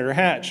Lieberman and Senator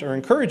Hatch are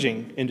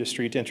encouraging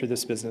industry to enter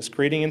this business,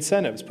 creating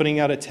incentives, putting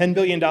out a $10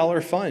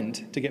 billion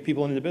fund to get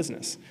people into the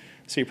business.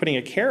 So you're putting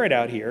a carrot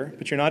out here,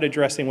 but you're not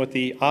addressing what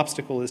the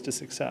obstacle is to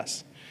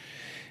success.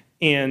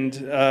 And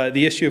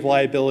the issue of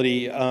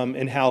liability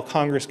and how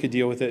Congress could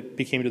deal with it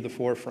became to the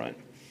forefront.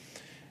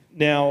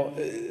 Now,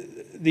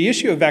 the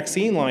issue of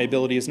vaccine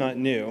liability is not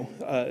new.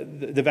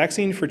 The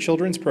Vaccine for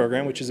Children's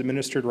program, which is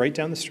administered right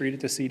down the street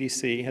at the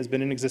CDC, has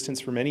been in existence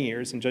for many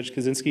years, and Judge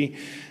Kaczynski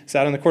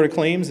sat on the Court of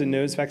Claims and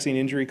knows vaccine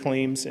injury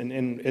claims and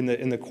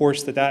in the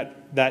course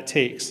that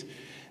takes.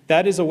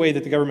 That is a way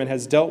that the government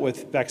has dealt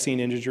with vaccine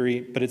injury,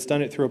 but it's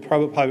done it through a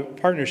public-private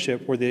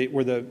partnership where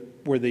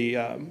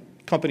the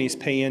companies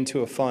pay into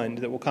a fund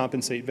that will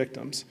compensate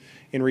victims.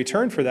 In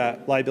return for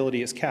that,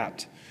 liability is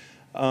capped.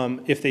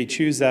 If they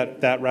choose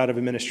that route of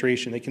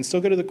administration. They can still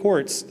go to the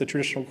courts, the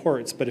traditional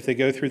courts, but if they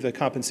go through the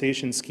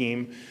compensation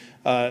scheme,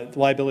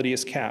 liability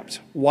is capped.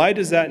 Why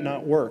does that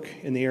not work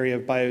in the area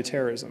of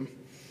bioterrorism?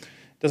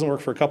 It doesn't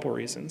work for a couple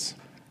reasons.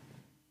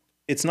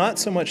 It's not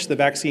so much the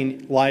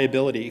vaccine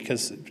liability,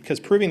 because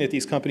proving that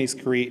these companies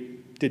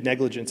did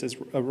negligence is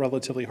a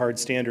relatively hard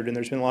standard, and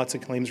there's been lots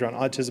of claims around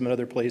autism and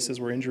other places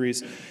where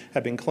injuries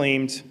have been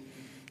claimed.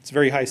 It's a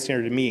very high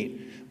standard to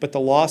meet. But the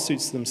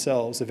lawsuits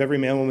themselves, if every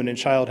man, woman, and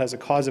child has a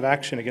cause of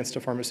action against a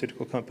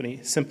pharmaceutical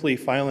company, simply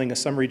filing a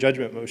summary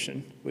judgment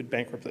motion would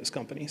bankrupt those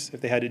companies if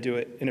they had to do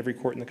it in every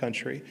court in the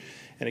country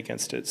and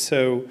against it.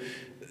 So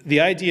the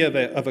idea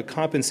of a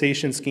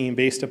compensation scheme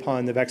based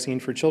upon the Vaccine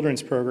for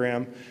Children's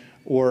program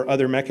or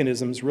other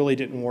mechanisms really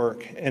didn't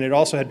work. And it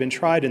also had been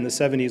tried in the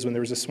 70s when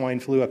there was a swine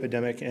flu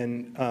epidemic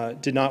and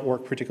did not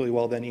work particularly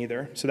well then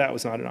either. So that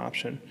was not an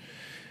option.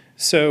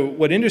 So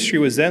what industry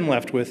was then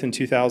left with in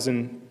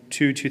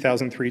 2002,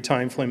 2003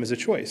 timeframe is a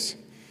choice.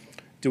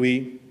 Do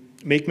we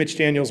make Mitch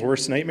Daniels'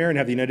 worst nightmare and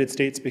have the United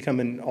States become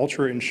an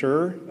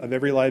ultra-insurer of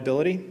every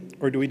liability,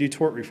 or do we do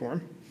tort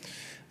reform?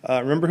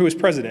 Remember who was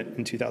president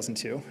in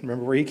 2002.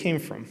 Remember where he came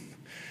from.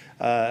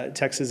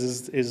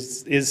 Texas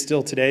is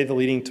still today the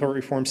leading tort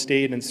reform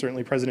state, and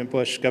certainly President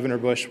Bush, Governor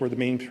Bush were the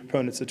main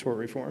proponents of tort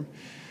reform.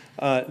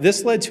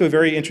 This led to a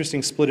very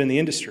interesting split in the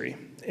industry.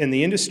 And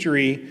the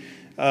industry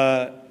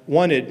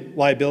wanted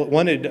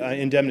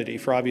indemnity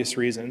for obvious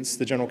reasons.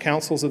 The general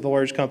counsels of the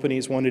large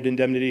companies wanted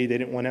indemnity. They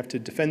didn't want to have to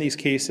defend these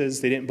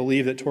cases. They didn't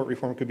believe that tort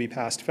reform could be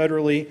passed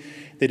federally.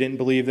 They didn't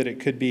believe that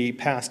it could be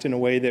passed in a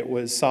way that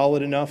was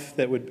solid enough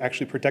that would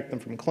actually protect them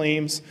from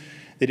claims.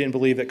 They didn't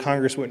believe that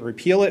Congress wouldn't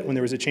repeal it when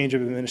there was a change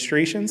of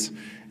administrations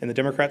and the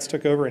Democrats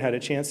took over and had a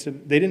chance to.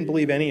 They didn't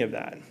believe any of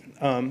that.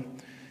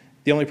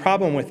 The only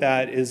problem with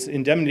that is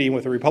indemnity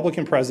with a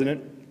Republican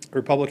president, a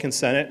Republican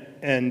Senate,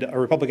 and a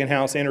Republican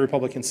House and a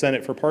Republican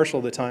Senate for partial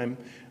of the time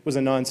was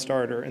a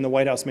non-starter, and the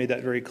White House made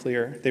that very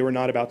clear. They were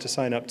not about to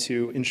sign up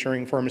to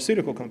insuring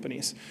pharmaceutical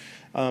companies.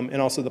 And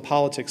also the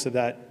politics of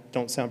that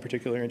don't sound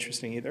particularly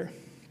interesting either.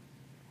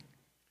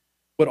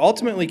 What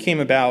ultimately came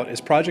about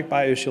is Project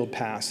BioShield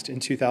passed in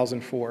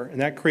 2004,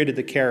 and that created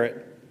the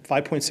carrot,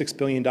 $5.6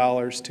 billion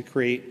to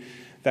create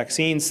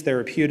vaccines,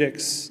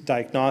 therapeutics,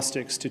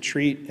 diagnostics to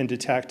treat and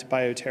detect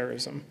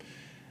bioterrorism.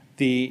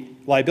 The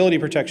liability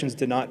protections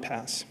did not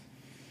pass.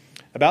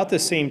 About the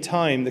same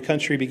time, the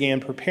country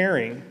began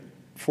preparing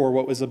for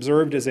what was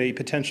observed as a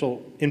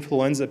potential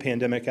influenza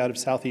pandemic out of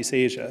Southeast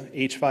Asia,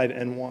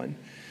 H5N1.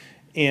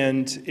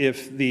 And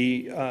if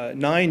the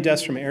 9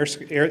 deaths from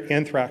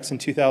anthrax in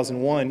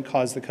 2001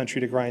 caused the country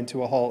to grind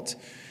to a halt,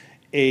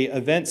 an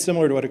event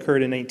similar to what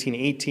occurred in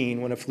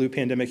 1918 when a flu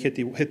pandemic hit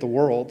the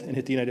world and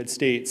hit the United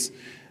States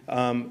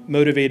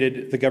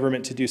motivated the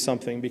government to do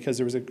something because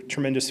there was a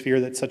tremendous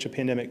fear that such a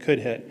pandemic could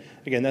hit.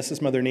 Again, this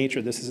is Mother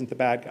Nature. This isn't the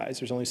bad guys.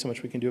 There's only so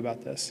much we can do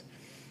about this.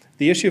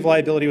 The issue of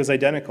liability was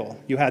identical.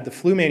 You had the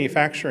flu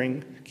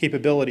manufacturing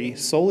capability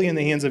solely in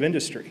the hands of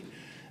industry.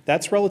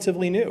 That's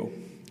relatively new.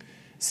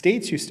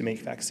 States used to make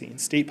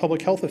vaccines. State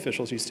public health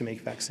officials used to make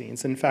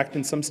vaccines. In fact,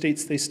 in some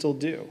states, they still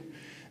do.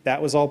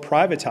 That was all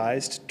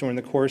privatized during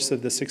the course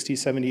of the 60s,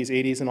 70s,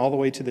 80s, and all the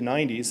way to the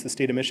 90s. The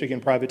state of Michigan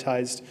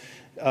privatized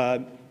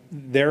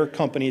their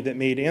company that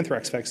made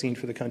anthrax vaccine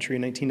for the country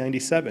in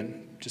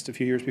 1997, just a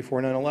few years before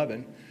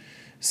 9/11.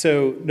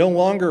 So no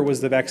longer was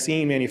the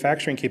vaccine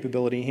manufacturing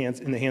capability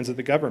in the hands of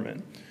the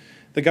government.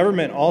 The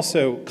government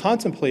also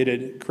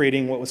contemplated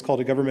creating what was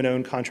called a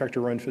government-owned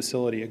contractor-run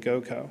facility, a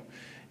GOCO,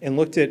 and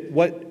looked at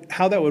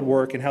how that would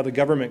work and how the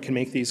government can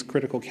make these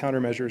critical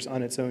countermeasures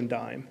on its own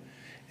dime.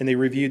 And they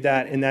reviewed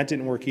that, and that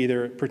didn't work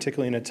either,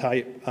 particularly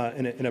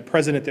in a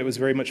president that was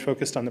very much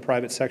focused on the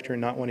private sector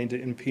and not wanting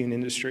to impede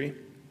industry.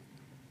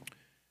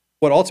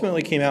 What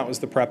ultimately came out was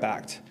the PrEP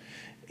Act.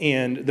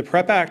 And the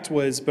PrEP Act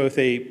was both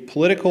a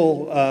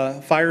political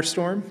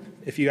firestorm.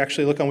 If you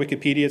actually look on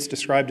Wikipedia, it's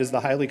described as the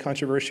highly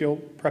controversial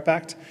PrEP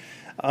Act.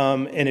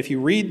 And if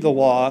you read the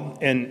law,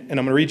 and I'm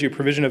going to read you a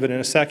provision of it in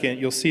a second,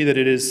 you'll see that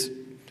it is,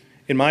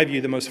 in my view,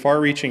 the most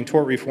far-reaching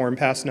tort reform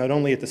passed not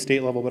only at the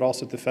state level, but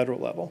also at the federal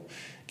level,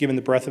 given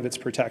the breadth of its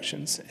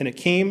protections. And it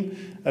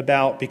came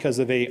about because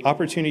of an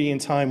opportunity in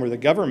time where the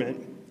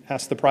government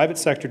asked the private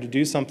sector to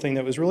do something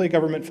that was really a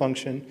government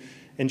function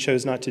and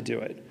chose not to do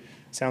it.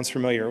 Sounds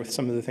familiar with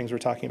some of the things we're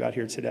talking about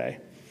here today.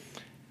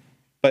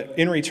 But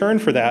in return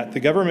for that, the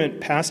government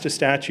passed a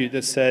statute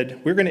that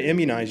said, we're going to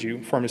immunize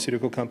you,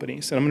 pharmaceutical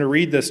companies. And I'm going to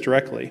read this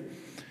directly.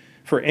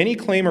 For any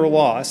claim or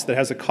loss that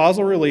has a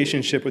causal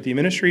relationship with the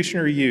administration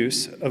or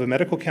use of a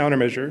medical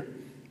countermeasure,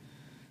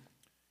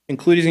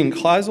 including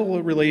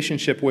causal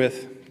relationship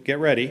with, get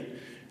ready,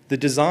 the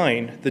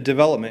design, the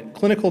development,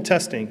 clinical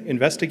testing,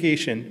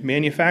 investigation,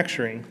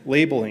 manufacturing,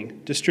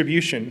 labeling,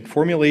 distribution,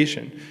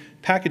 formulation,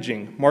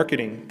 packaging,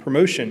 marketing,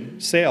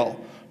 promotion, sale,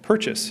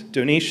 purchase,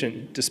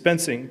 donation,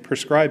 dispensing,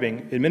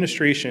 prescribing,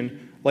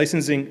 administration,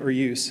 licensing, or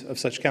use of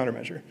such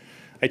countermeasure.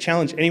 I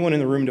challenge anyone in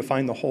the room to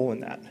find the hole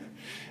in that.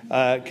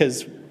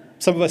 Because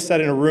some of us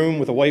sat in a room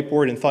with a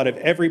whiteboard and thought of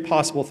every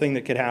possible thing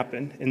that could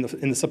happen in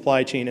the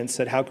supply chain and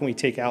said, how can we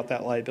take out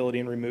that liability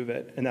and remove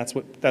it? And that's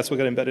what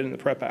got embedded in the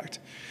PrEP Act.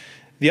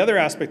 The other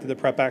aspect of the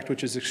PrEP Act,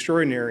 which is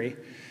extraordinary,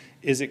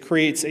 is it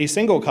creates a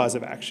single cause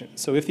of action.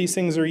 So if these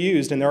things are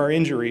used and there are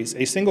injuries,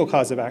 a single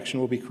cause of action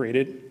will be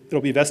created.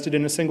 It'll be vested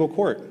in a single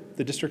court,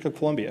 the District of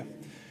Columbia.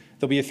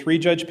 There'll be a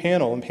 3-judge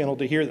panel impaneled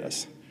to hear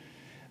this.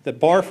 The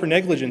bar for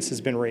negligence has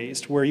been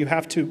raised, where you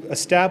have to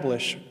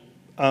establish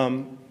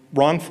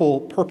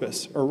wrongful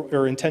purpose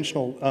or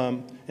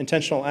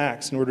intentional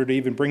acts in order to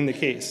even bring the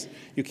case.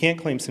 You can't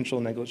claim essential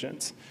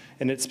negligence.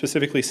 And it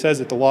specifically says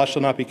that the law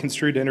shall not be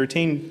construed to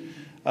entertain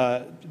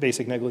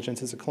basic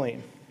negligence as a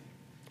claim.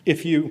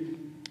 If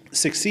you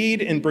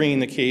succeed in bringing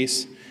the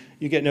case,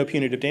 you get no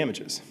punitive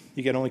damages.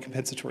 You get only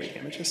compensatory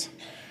damages.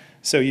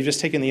 So you've just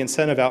taken the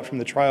incentive out from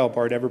the trial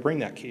bar to ever bring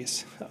that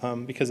case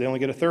because they only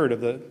get a third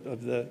of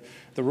the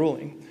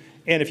ruling.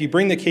 And if you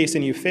bring the case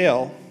and you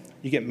fail,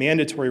 you get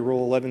mandatory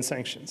Rule 11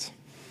 sanctions.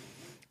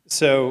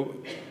 So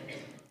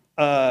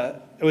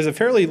it was a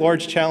fairly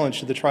large challenge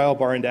to the trial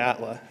bar and to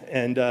ATLA,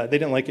 and they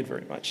didn't like it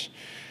very much.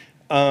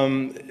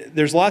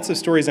 There's lots of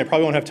stories I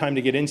probably won't have time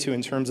to get into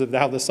in terms of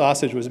how the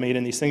sausage was made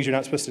and these things you're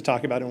not supposed to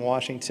talk about in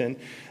Washington.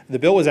 The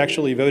bill was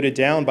actually voted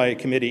down by a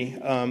committee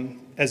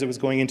as it was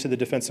going into the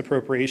Defense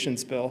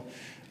Appropriations Bill.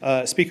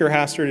 Speaker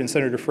Hastert and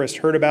Senator Frist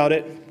heard about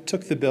it,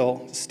 took the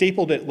bill,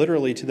 stapled it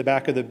literally to the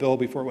back of the bill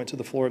before it went to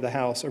the floor of the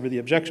House over the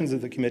objections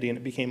of the committee, and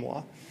it became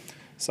law,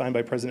 signed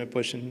by President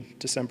Bush in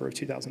December of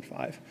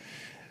 2005.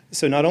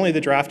 So not only the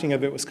drafting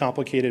of it was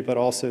complicated, but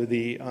also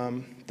the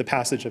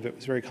passage of it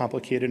was very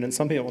complicated and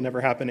something that will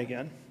never happen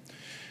again.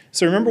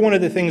 So remember, one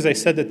of the things I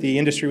said that the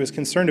industry was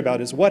concerned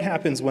about is what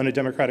happens when a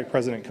Democratic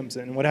president comes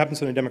in and what happens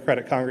when a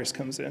Democratic Congress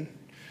comes in.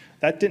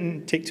 That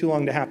didn't take too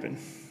long to happen.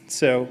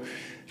 So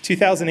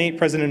 2008,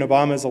 President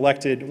Obama is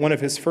elected. One of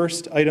his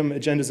first item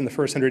agendas in the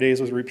first 100 days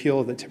was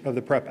repeal of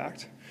the PrEP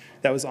Act.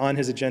 That was on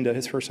his agenda,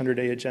 his first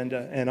 100-day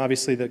agenda. And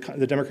obviously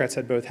the Democrats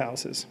had both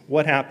houses.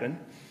 What happened?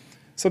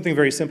 Something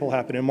very simple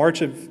happened. In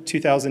March of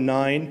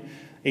 2009,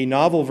 a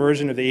novel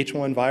version of the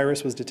H1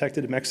 virus was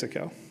detected in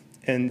Mexico,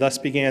 and thus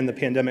began the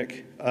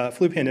pandemic,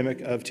 flu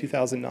pandemic of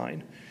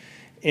 2009.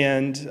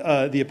 And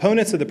the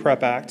opponents of the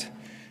PrEP Act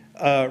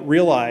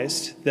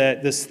realized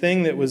that this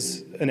thing that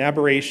was an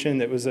aberration,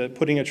 that was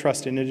putting a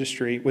trust in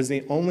industry, was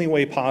the only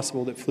way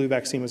possible that flu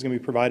vaccine was going to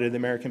be provided to the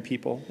American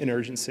people in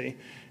urgency.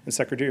 And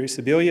Secretary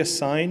Sebelius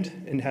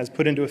signed and has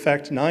put into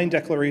effect 9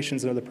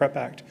 declarations under the PrEP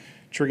Act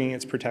triggering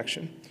its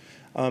protection.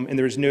 And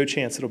there is no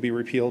chance it'll be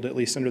repealed, at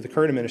least under the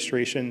current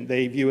administration.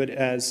 They view it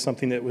as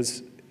something that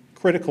was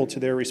critical to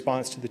their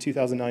response to the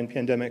 2009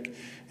 pandemic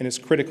and is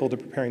critical to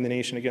preparing the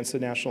nation against the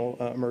national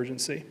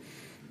emergency.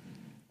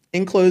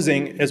 In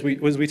closing, as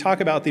we talk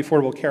about the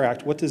Affordable Care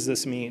Act, what does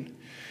this mean?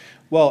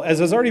 Well, as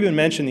has already been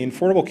mentioned, the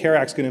Affordable Care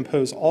Act is going to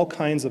impose all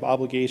kinds of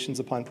obligations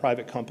upon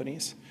private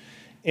companies.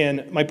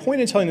 And my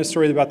point in telling the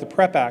story about the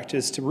PrEP Act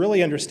is to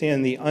really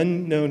understand the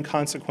unknown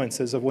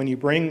consequences of when you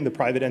bring the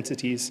private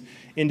entities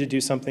in to do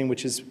something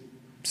which is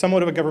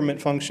somewhat of a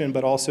government function,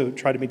 but also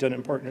try to be done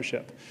in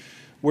partnership.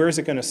 Where is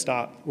it going to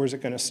stop? Where is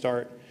it going to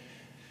start?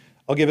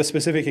 I'll give a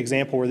specific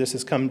example where this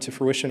has come to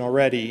fruition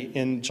already.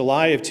 In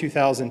July of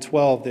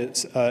 2012,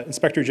 the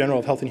Inspector General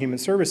of Health and Human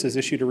Services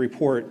issued a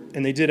report,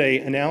 and they did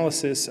an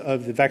analysis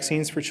of the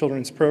Vaccines for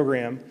Children's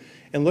program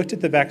and looked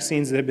at the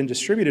vaccines that have been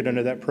distributed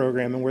under that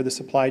program and where the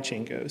supply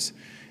chain goes.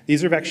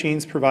 These are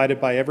vaccines provided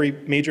by every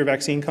major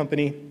vaccine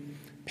company,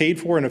 paid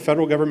for in a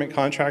federal government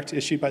contract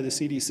issued by the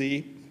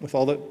CDC with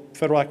all the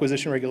federal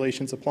acquisition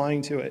regulations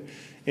applying to it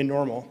in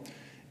normal.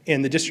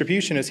 And the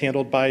distribution is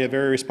handled by a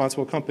very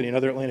responsible company,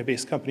 another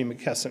Atlanta-based company,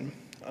 McKesson.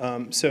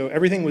 So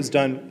everything was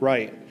done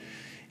right.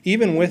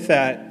 Even with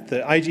that,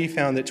 the IG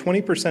found that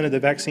 20% of the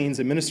vaccines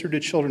administered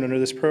to children under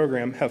this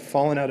program have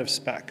fallen out of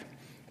spec,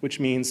 which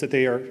means that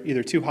they are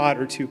either too hot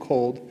or too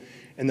cold,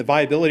 and the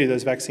viability of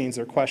those vaccines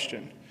are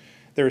questioned.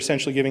 They're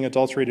essentially giving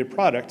adulterated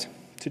product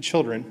to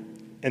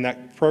children, and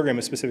that program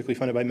is specifically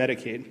funded by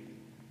Medicaid.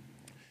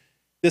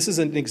 This is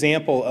an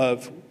example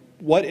of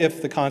what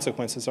if the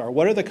consequences are.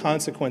 What are the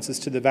consequences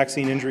to the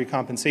Vaccine Injury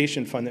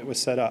Compensation Fund that was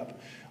set up?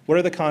 What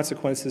are the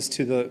consequences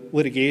to the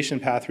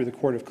litigation path through the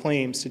Court of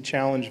Claims to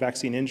challenge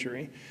vaccine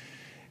injury?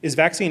 Is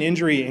vaccine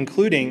injury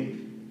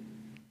including,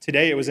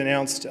 today it was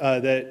announced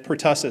that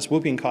pertussis,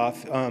 whooping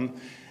cough,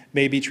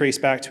 may be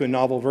traced back to a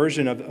novel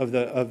version of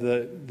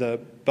the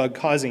bug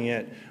causing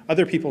it.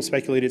 Other people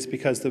speculate it's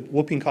because the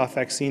whooping cough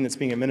vaccine that's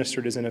being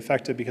administered is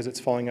ineffective because it's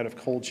falling out of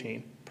cold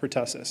chain,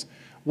 pertussis.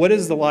 What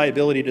is the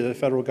liability to the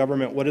federal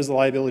government? What is the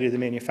liability to the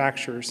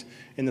manufacturers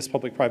in this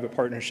public-private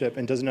partnership?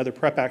 And does another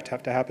PrEP Act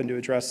have to happen to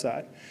address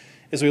that?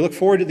 As we look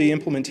forward to the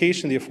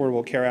implementation of the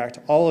Affordable Care Act,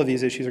 all of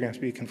these issues are going to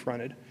have to be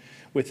confronted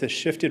with the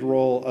shifted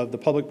role of the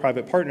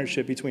public-private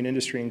partnership between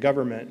industry and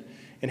government,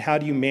 and how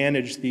do you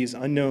manage these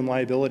unknown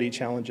liability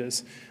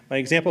challenges. My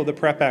example of the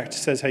PrEP Act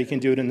says how you can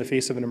do it in the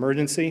face of an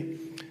emergency,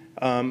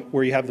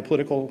 where you have the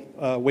political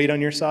weight on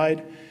your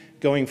side.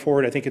 Going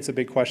forward, I think it's a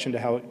big question to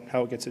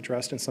how it gets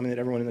addressed, and something that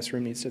everyone in this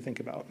room needs to think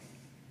about.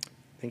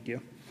 Thank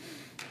you.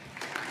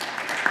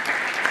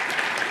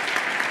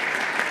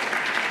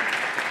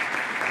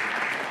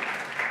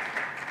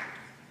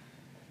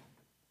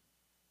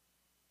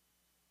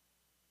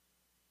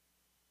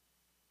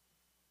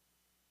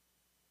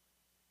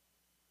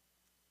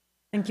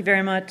 Thank you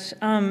very much.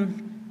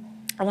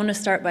 I want to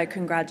start by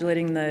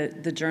congratulating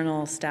the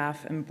journal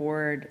staff and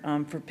board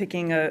for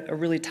picking a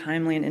really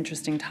timely and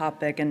interesting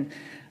topic and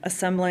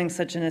assembling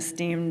such an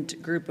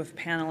esteemed group of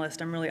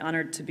panelists. I'm really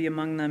honored to be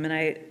among them, and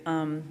I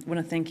want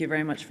to thank you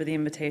very much for the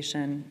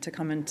invitation to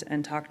come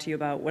and talk to you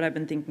about what I've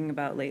been thinking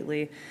about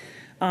lately.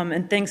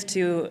 And thanks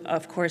to,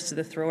 of course, to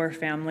the Thrower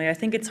family. I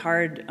think it's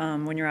hard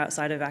when you're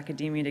outside of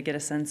academia to get a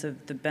sense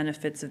of the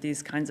benefits of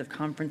these kinds of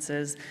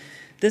conferences.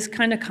 This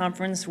kind of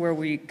conference where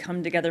we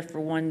come together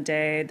for one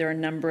day, there are a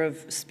number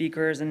of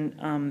speakers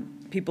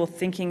and people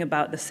thinking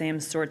about the same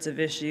sorts of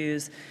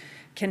issues,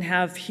 can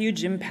have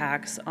huge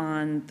impacts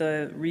on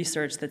the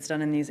research that's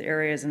done in these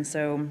areas. And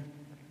so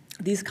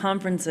these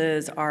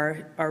conferences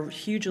are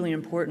hugely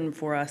important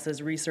for us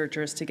as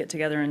researchers to get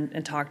together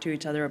and talk to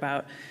each other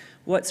about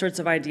what sorts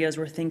of ideas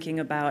we're thinking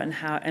about and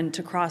how, and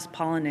to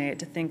cross-pollinate,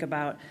 to think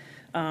about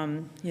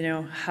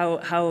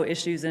how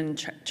issues in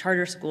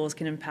charter schools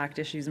can impact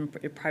issues in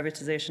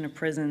privatization of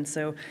prisons.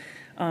 So,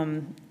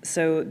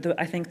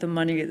 I think the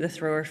money the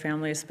Thrower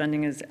family is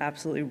spending is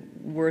absolutely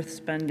worth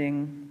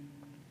spending.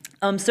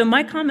 So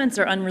my comments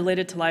are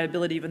unrelated to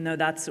liability, even though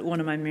that's one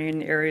of my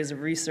main areas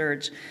of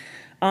research.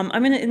 I'm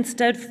going to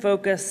instead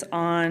focus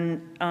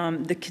on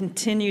the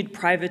continued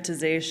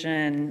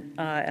privatization,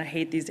 I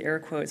hate these air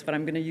quotes, but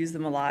I'm going to use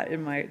them a lot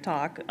in my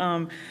talk,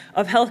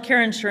 of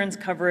healthcare insurance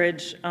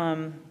coverage,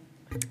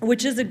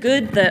 which is a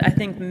good that I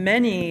think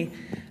many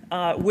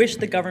wish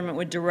the government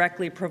would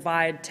directly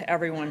provide to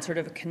everyone, sort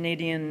of a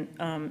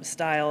Canadian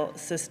style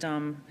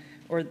system,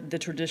 or the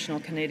traditional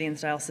Canadian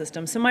style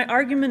system. So my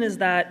argument is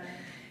that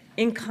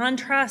in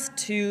contrast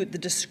to the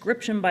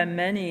description by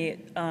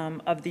many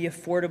of the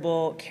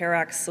Affordable Care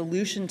Act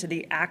solution to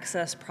the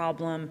access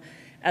problem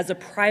as a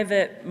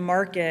private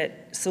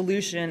market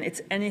solution, it's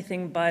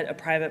anything but a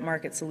private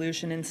market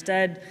solution.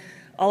 Instead,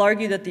 I'll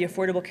argue that the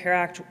Affordable Care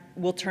Act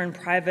will turn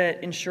private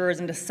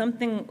insurers into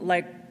something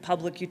like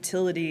public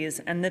utilities,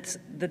 and that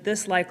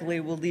this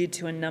likely will lead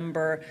to a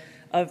number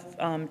of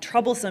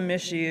troublesome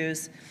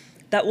issues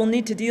that we'll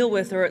need to deal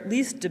with, or at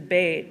least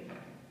debate,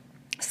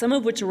 some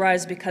of which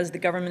arise because the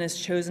government has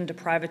chosen to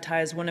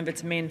privatize one of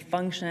its main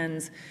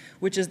functions,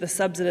 which is the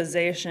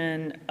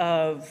subsidization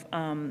of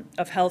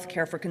health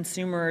care for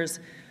consumers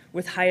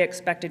with high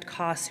expected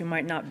costs who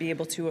might not be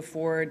able to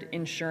afford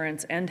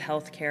insurance and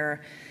health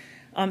care.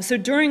 So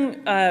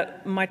during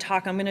my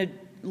talk, I'm going to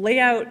lay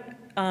out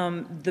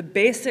the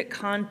basic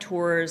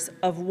contours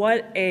of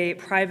what a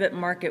private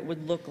market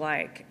would look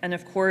like. And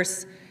of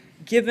course,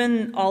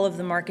 given all of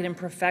the market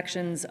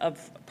imperfections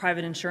of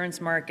private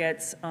insurance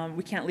markets,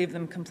 we can't leave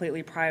them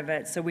completely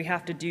private, so we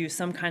have to do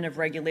some kind of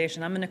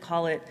regulation. I'm going to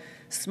call it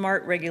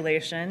smart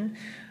regulation.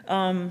 So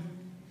I'm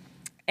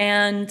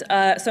going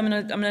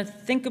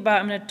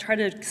to try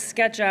to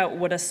sketch out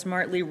what a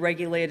smartly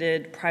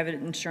regulated private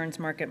insurance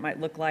market might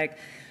look like.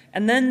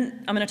 And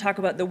then I'm going to talk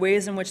about the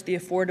ways in which the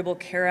Affordable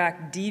Care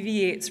Act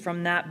deviates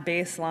from that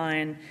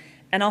baseline.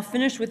 And I'll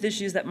finish with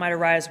issues that might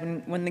arise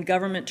when the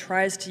government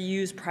tries to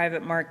use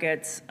private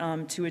markets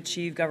to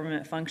achieve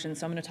government functions.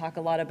 So I'm going to talk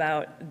a lot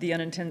about the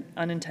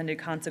unintended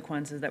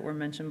consequences that were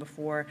mentioned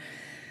before.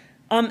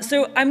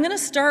 So I'm going to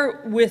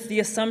start with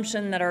the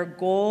assumption that our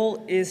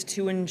goal is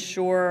to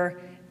ensure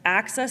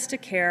access to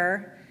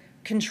care,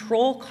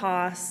 control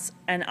costs,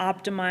 and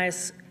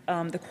optimize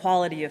the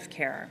quality of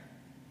care.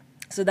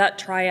 So that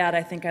triad,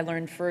 I think I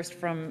learned first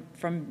from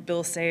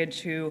Bill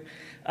Sage, who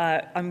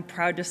I'm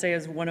proud to say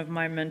is one of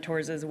my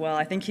mentors as well.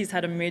 I think he's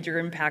had a major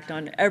impact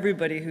on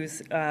everybody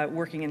who's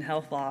working in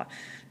health law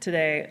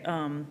today.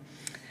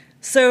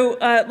 So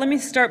let me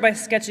start by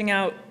sketching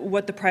out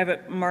what the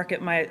private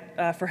market might,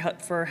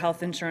 for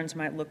health insurance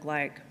might look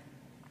like.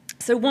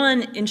 So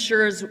one,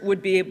 insurers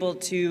would be able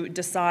to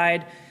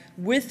decide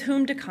with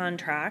whom to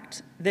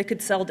contract. They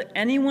could sell to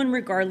anyone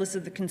regardless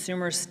of the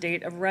consumer's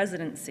state of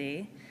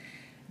residency.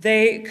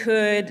 They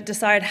could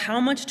decide how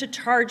much to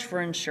charge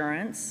for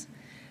insurance.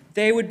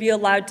 They would be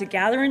allowed to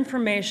gather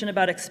information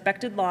about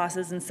expected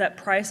losses and set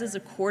prices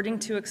according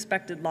to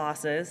expected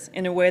losses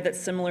in a way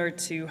that's similar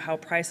to how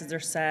prices are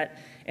set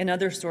in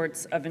other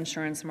sorts of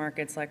insurance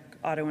markets like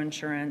auto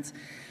insurance.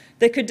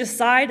 They could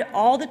decide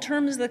all the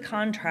terms of the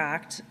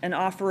contract and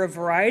offer a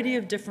variety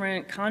of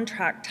different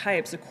contract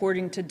types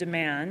according to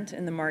demand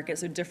in the market.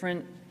 So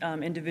different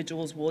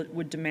individuals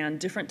would demand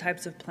different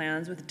types of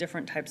plans with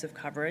different types of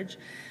coverage.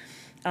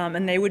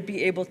 And they would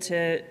be able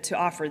to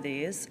offer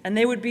these, and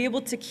they would be able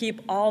to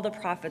keep all the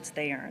profits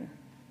they earn.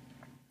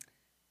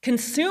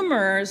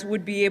 Consumers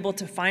would be able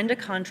to find a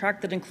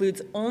contract that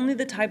includes only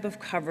the type of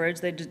coverage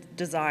they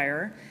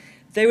desire.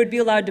 They would be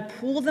allowed to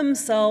pool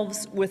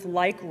themselves with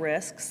like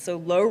risks, so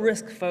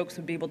low-risk folks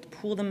would be able to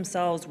pool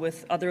themselves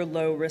with other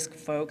low-risk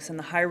folks, and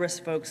the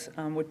high-risk folks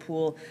would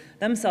pool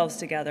themselves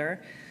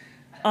together.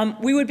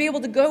 We would be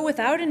able to go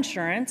without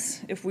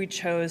insurance if we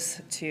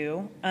chose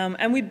to,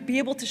 and we'd be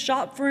able to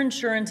shop for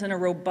insurance in a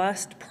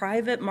robust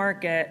private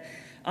market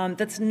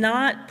that's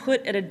not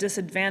put at a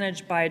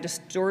disadvantage by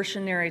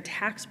distortionary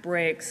tax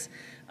breaks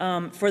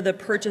for the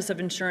purchase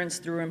of insurance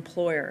through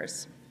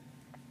employers.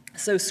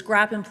 So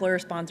scrap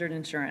employer-sponsored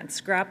insurance,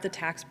 scrap the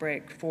tax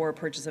break for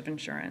purchase of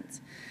insurance.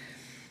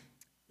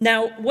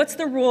 Now, what's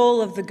the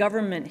role of the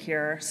government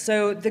here?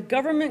 So the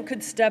government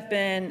could step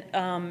in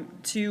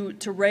to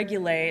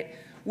regulate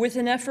with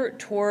an effort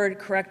toward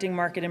correcting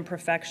market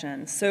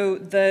imperfections. So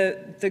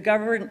the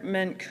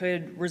government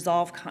could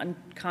resolve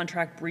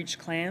contract breach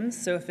claims.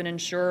 So if an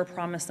insurer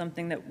promised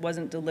something that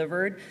wasn't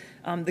delivered,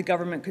 the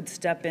government could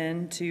step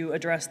in to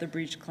address the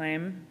breach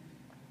claim.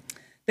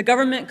 The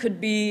government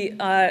could be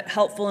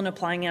helpful in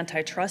applying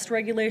antitrust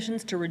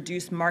regulations to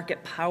reduce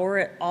market power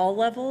at all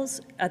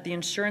levels, at the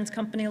insurance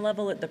company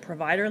level, at the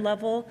provider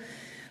level.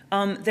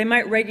 They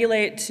might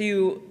regulate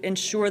to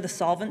ensure the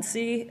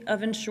solvency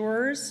of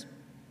insurers,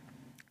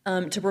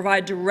 to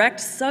provide direct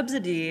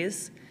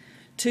subsidies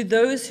to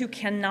those who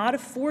cannot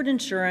afford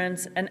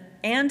insurance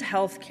and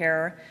health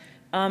care,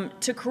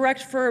 to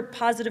correct for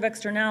positive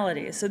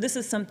externalities. So this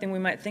is something we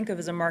might think of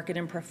as a market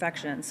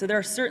imperfection. So there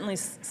are certainly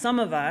some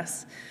of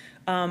us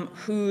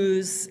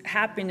whose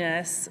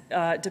happiness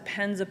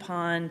depends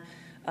upon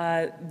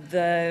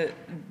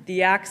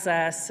the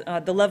access,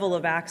 the level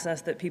of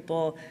access that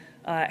people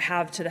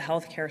have to the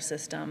healthcare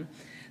system.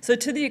 So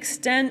to the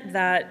extent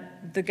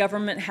that the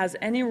government has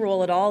any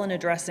role at all in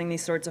addressing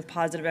these sorts of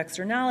positive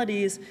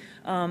externalities,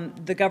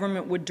 the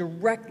government would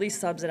directly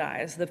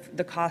subsidize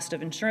the cost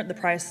of insurance, the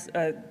price,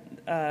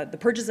 the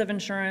purchase of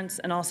insurance,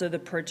 and also the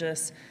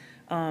purchase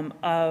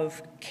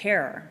of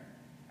care.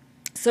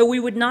 So we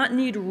would not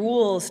need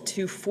rules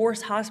to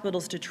force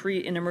hospitals to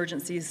treat in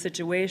emergency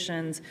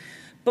situations,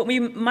 but we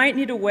might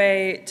need a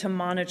way to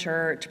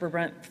monitor to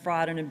prevent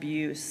fraud and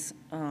abuse.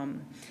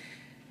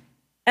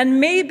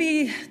 And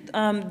maybe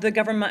the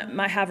government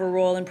might have a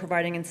role in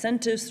providing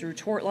incentives through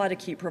tort law to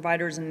keep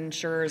providers and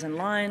insurers in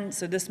line.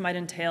 So this might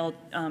entail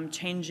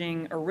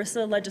changing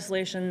ERISA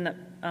legislation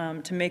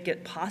that, to make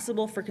it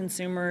possible for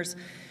consumers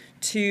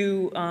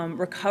to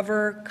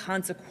recover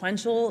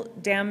consequential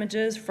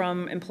damages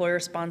from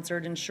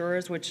employer-sponsored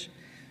insurers, which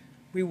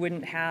we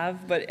wouldn't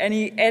have, but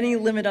any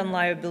limit on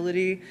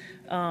liability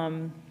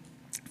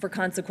for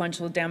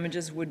consequential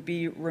damages would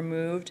be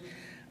removed.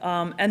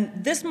 And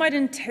this might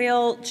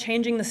entail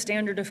changing the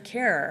standard of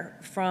care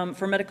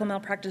for medical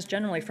malpractice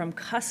generally, from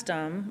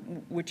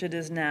custom, which it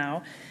is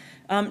now,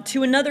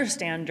 to another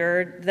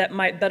standard that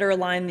might better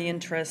align the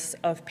interests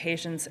of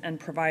patients and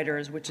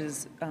providers, which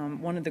is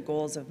one of the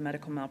goals of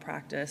medical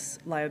malpractice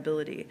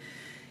liability.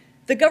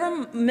 The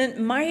government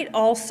might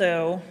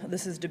also,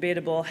 this is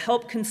debatable,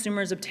 help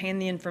consumers obtain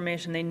the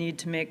information they need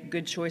to make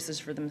good choices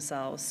for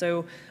themselves.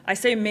 So I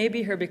say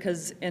maybe here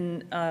because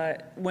when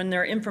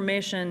there are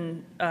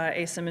information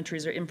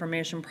asymmetries or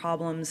information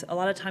problems, a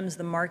lot of times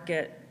the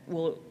market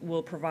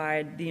will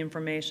provide the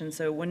information.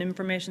 So when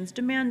information is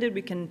demanded,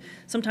 we can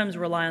sometimes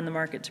rely on the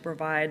market to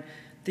provide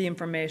the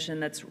information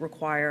that's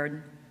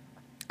required.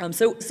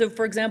 So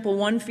for example,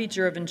 one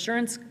feature of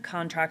insurance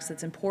contracts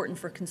that's important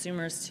for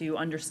consumers to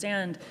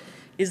understand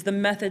is the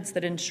methods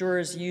that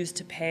insurers use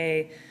to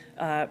pay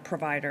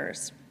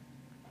providers.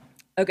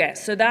 Okay,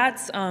 so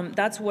that's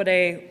what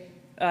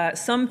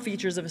some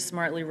features of a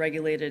smartly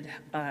regulated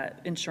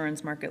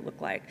insurance market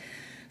look like.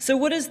 So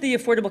what does the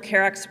Affordable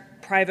Care Act's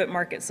private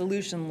market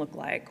solution look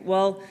like?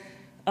 Well,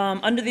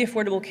 under the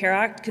Affordable Care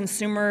Act,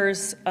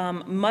 consumers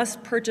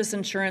must purchase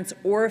insurance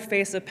or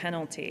face a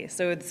penalty.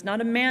 So it's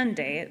not a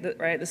mandate,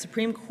 right? The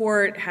Supreme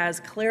Court has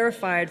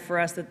clarified for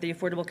us that the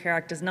Affordable Care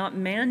Act does not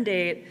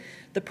mandate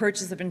the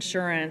purchase of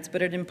insurance,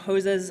 but it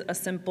imposes a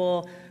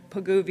simple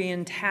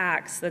Pigouvian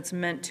tax that's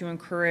meant to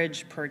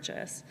encourage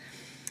purchase.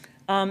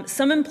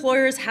 Some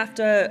employers have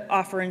to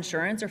offer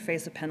insurance or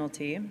face a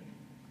penalty.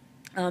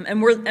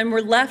 And we're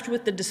left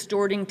with the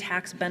distorting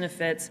tax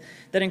benefits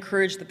that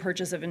encourage the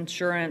purchase of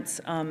insurance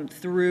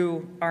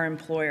through our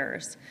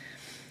employers.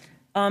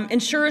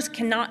 Insurers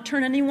cannot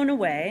turn anyone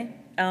away,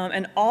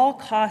 and all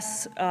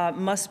costs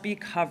must be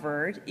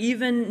covered,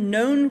 even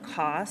known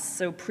costs,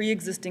 so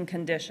pre-existing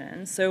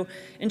conditions. So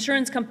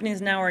insurance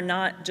companies now are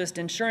not just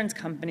insurance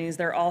companies,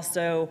 they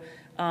also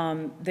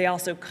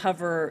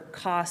cover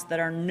costs that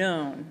are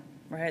known,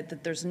 right?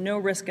 That there's no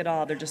risk at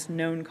all, they're just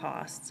known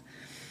costs.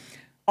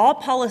 All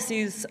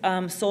policies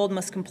sold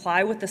must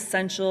comply with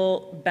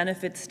essential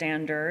benefit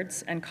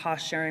standards and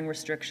cost-sharing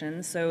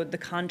restrictions, so the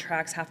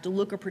contracts have to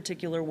look a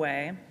particular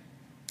way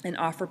and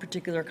offer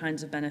particular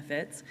kinds of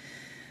benefits.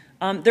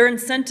 There are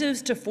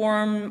incentives to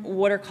form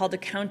what are called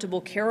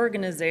accountable care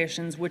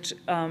organizations, which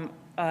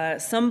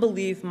some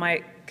believe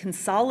might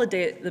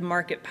consolidate the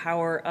market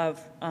power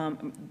of,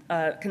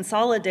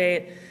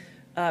 consolidate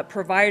the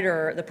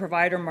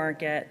provider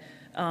market,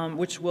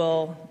 which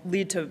will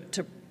lead to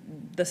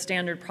the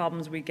standard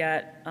problems we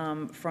get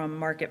from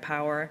market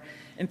power.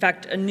 In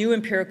fact, a new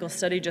empirical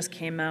study just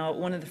came out,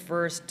 one of the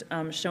first,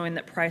 showing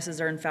that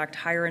prices are in fact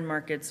higher in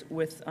markets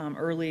with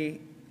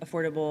early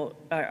affordable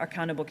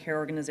accountable care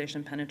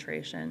organization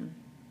penetration.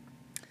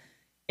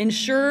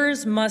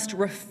 Insurers must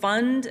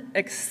refund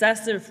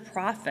excessive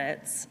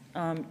profits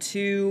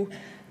to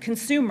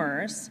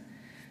consumers.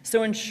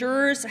 So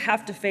insurers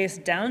have to face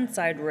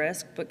downside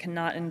risk but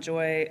cannot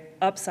enjoy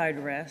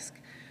upside risk.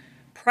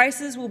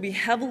 Prices will be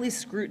heavily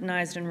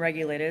scrutinized and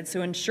regulated,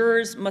 so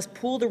insurers must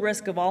pool the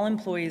risk of all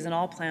employees in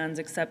all plans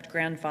except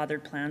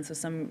grandfathered plans,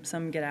 so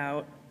some get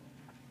out.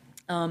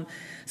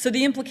 So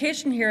the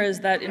implication here is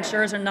that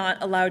insurers are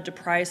not allowed to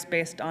price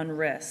based on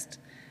risk,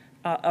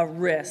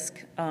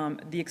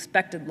 the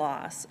expected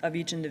loss of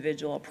each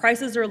individual.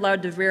 Prices are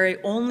allowed to vary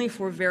only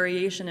for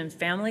variation in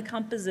family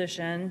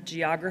composition,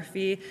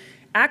 geography,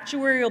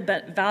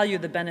 actuarial value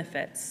of the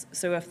benefits.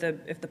 So if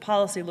the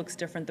policy looks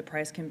different, the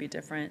price can be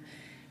different.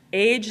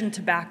 Age and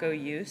tobacco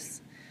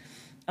use,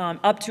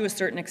 up to a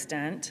certain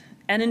extent,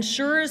 and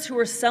insurers who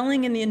are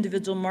selling in the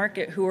individual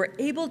market who are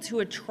able to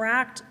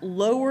attract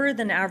lower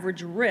than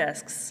average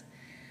risks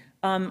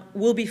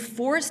will be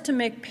forced to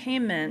make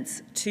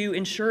payments to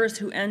insurers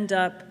who end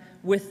up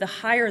with the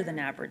higher than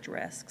average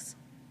risks.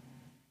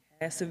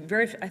 Okay, so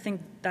I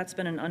think that's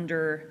been an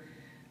under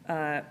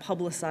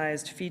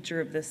publicized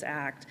feature of this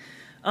act.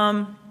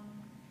 And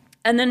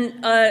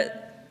then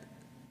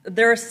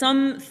there are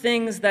some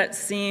things that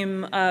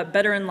seem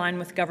better in line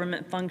with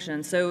government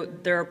function. So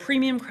there are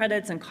premium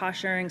credits and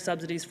cost-sharing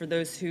subsidies for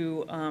those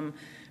who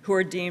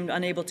are deemed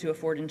unable to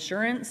afford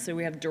insurance. So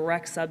we have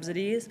direct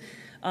subsidies.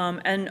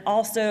 And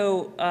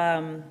also,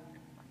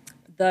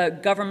 the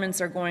governments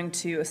are going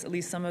to, at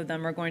least some of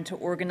them, are going to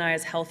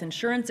organize health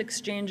insurance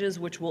exchanges,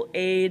 which will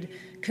aid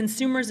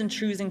consumers in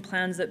choosing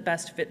plans that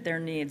best fit their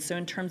needs. So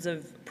in terms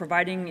of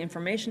providing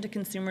information to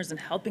consumers and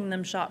helping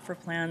them shop for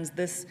plans,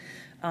 this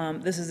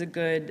is a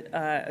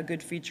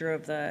good feature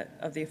of the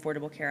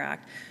Affordable Care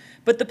Act.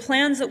 But the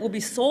plans that will be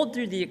sold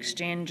through the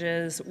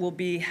exchanges will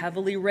be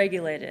heavily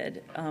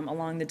regulated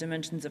along the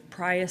dimensions of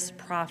price,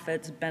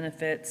 profits,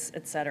 benefits,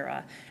 et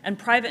cetera. And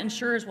private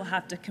insurers will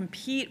have to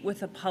compete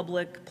with a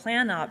public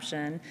plan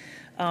option.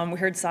 We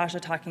heard Sasha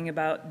talking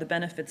about the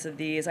benefits of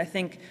these. I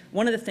think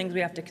one of the things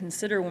we have to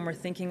consider when we're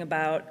thinking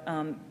about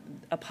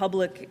a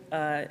public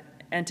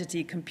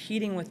entity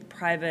competing with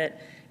private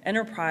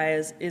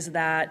enterprise is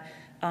that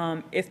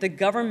if the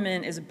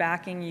government is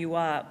backing you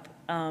up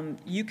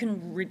you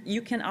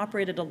can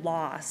operate at a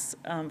loss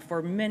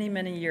for many,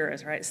 many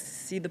years, right?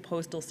 See the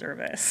Postal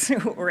Service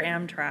or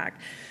Amtrak.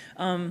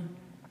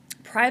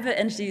 Private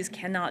entities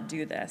cannot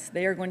do this.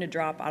 They are going to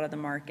drop out of the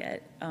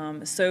market.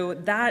 So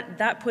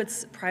that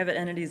puts private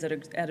entities at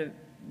a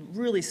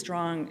really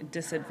strong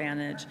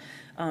disadvantage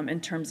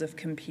in terms of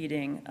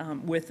competing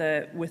with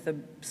a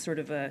sort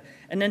of an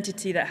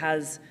entity that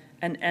has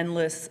an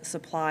endless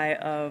supply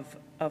of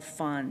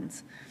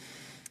funds.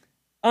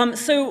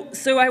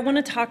 So I want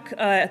to talk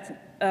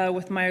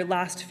with my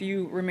last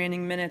few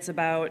remaining minutes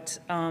about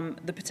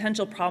the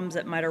potential problems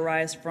that might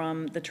arise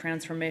from the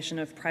transformation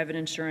of private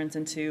insurance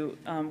into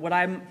what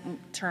I'm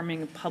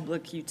terming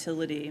public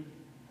utility.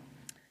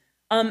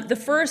 The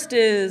first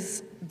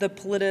is the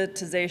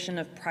politicization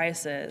of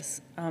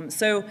prices.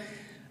 So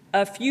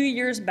a few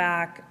years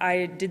back,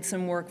 I did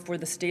some work for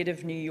the state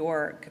of New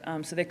York.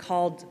 So they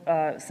called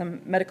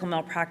some medical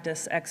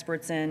malpractice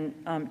experts in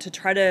to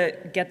try to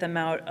get them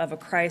out of a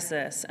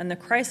crisis. And the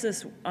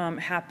crisis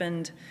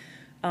happened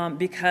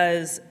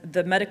because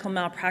the medical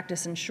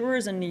malpractice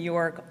insurers in New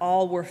York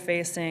all were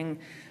facing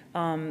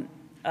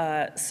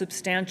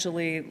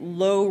substantially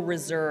low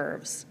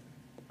reserves.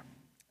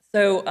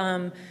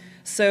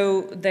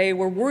 So they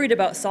were worried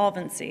about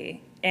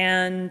solvency.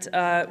 And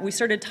we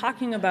started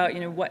talking about,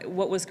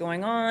 what was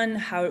going on,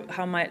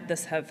 how might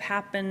this have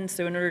happened.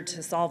 So in order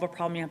to solve a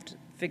problem, you have to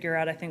figure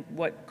out, I think,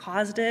 what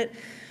caused it.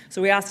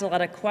 So we asked a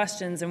lot of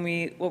questions, and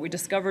what we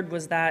discovered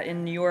was that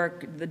in New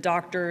York, the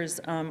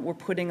doctors were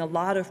putting a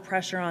lot of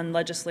pressure on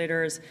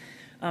legislators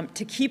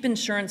to keep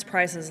insurance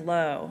prices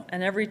low.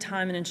 And every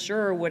time an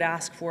insurer would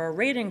ask for a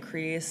rate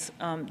increase,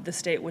 the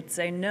state would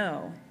say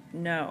no,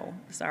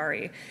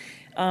 sorry.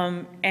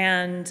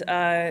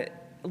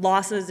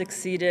 Losses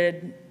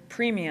exceeded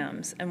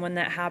premiums, and when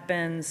that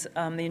happens,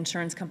 the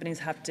insurance companies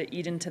have to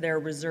eat into their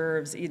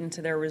reserves,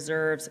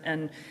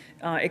 and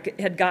it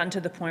had gotten to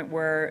the point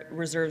where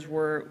reserves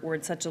were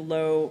at such a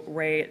low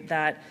rate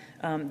that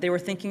they were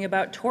thinking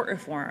about tort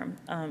reform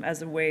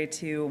as a way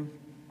to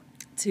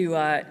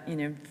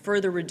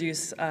further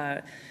reduce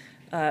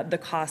the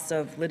costs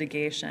of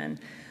litigation.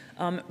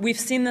 We've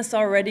seen this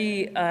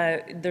already.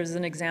 There's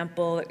an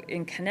example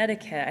in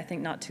Connecticut, I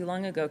think not too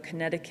long ago.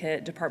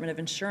 Connecticut Department of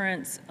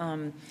Insurance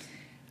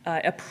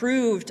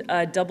approved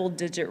a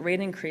double-digit rate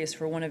increase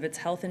for one of its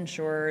health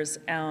insurers,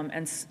 and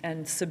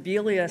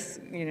Sebelius,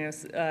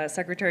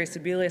 Secretary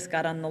Sebelius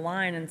got on the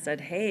line and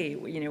said, "Hey,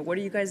 what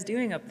are you guys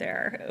doing up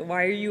there?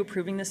 Why are you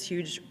approving this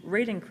huge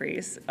rate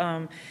increase?"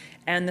 And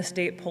the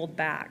state pulled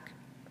back.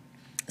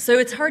 So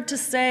it's hard to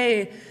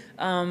say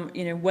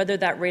whether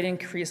that rate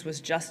increase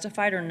was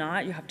justified or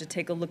not. You have to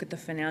take a look at the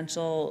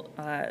financial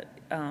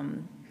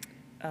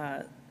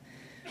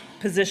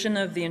position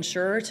of the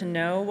insurer to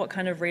know what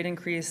kind of rate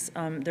increase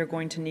they're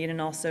going to need,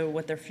 and also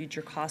what their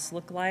future costs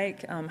look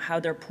like, how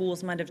their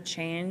pools might have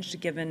changed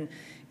given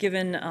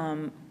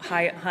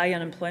high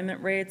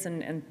unemployment rates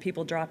and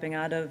people dropping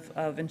out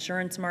of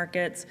insurance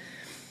markets.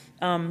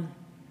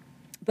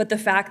 But the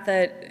fact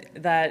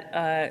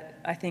that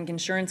I think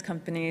insurance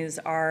companies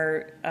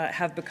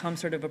have become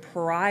sort of a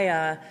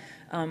pariah,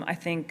 I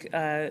think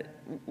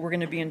we're going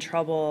to be in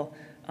trouble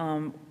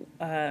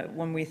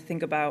when we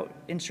think about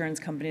insurance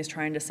companies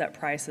trying to set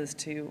prices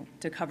to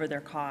cover their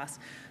costs.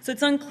 So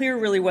it's unclear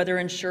really whether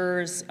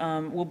insurers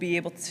will be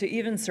able to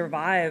even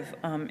survive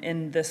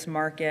in this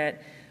market,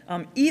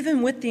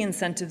 even with the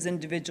incentives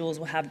individuals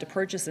will have to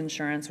purchase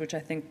insurance, which I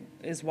think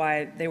is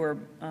why they were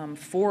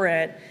for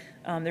it.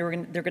 They're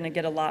going to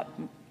get a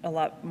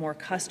lot more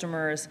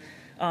customers.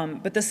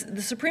 But the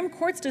Supreme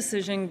Court's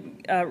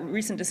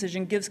recent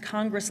decision, gives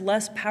Congress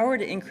less power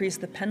to increase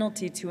the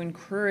penalty to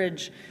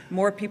encourage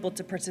more people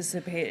to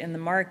participate in the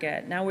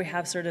market. Now we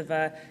have sort of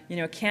a,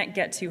 can't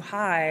get too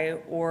high,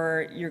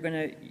 or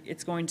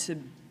it's going to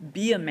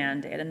be a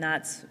mandate, and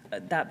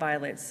that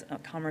violates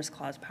Commerce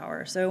Clause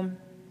power. So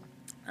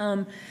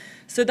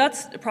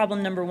that's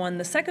problem number one.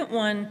 The second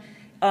one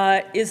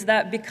is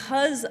that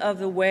because of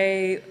the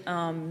way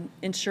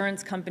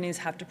insurance companies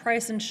have to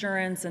price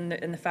insurance, and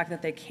the fact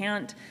that they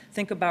can't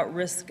think about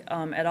risk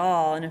at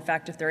all, and in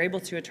fact, if they're able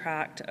to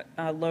attract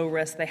low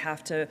risk, they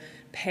have to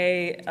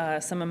pay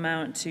some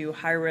amount to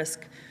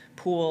high-risk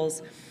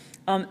pools.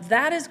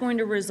 That is going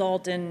to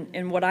result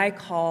in what I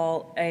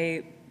call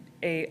I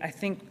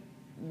think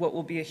what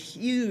will be a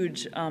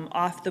huge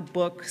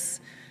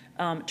off-the-books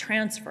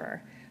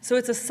transfer. So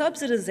it's a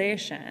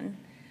subsidization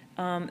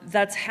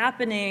that's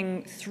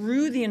happening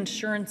through the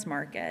insurance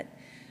market,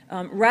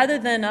 rather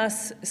than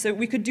us. So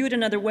we could do it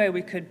another way.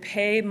 We could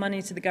pay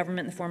money to the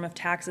government in the form of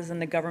taxes,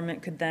 and the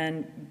government could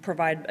then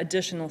provide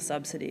additional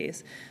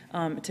subsidies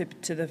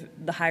to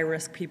the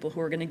high-risk people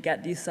who are going to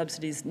get these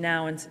subsidies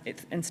now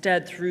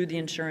instead through the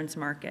insurance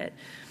market.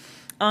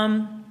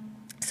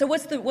 So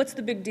what's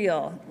the big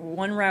deal?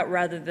 One route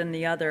rather than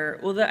the other?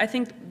 Well, I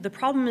think the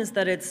problem is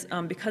that it's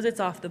because it's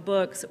off the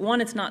books.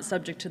 One, it's not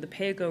subject to the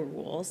pay-go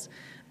rules.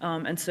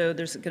 And so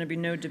there's going to be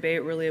no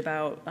debate really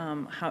about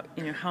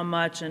how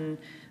much and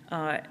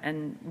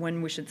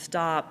when we should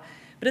stop.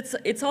 But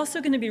it's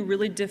also going to be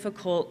really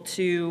difficult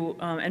to,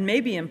 and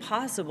maybe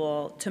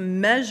impossible, to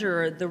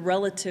measure the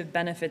relative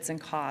benefits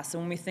and costs. So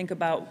when we think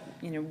about,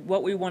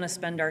 what we want to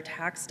spend our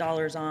tax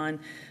dollars on,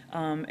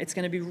 it's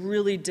going to be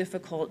really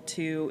difficult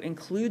to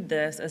include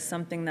this as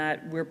something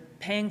that we're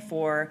paying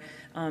for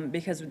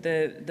because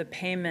the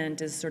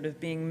payment is sort of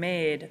being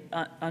made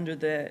under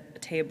the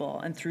table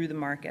and through the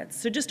markets.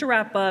 So just to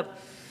wrap up,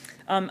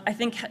 I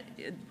think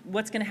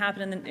what's going to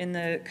happen in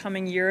the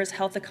coming years,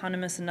 health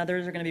economists and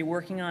others are going to be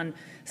working on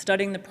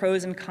studying the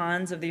pros and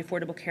cons of the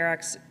Affordable Care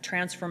Act's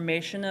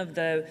transformation of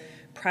the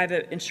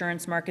private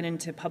insurance market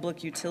into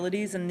public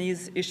utilities, and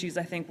these issues,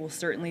 I think, will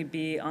certainly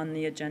be on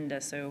the agenda,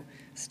 so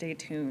stay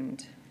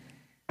tuned.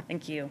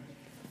 Thank you.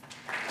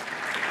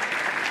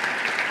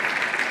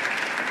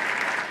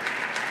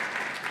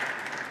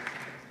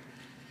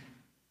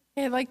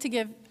 Okay, I'd like to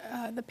give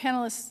the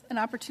panelists an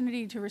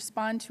opportunity to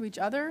respond to each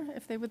other,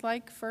 if they would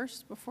like,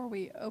 first, before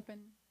we open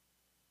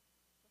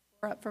the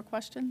floor up for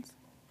questions.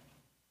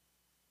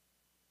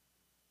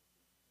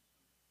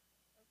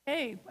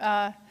 Okay,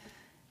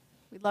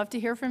 we'd love to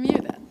hear from you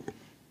then.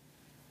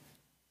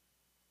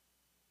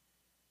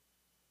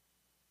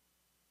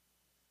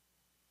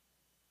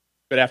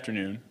 Good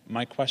afternoon.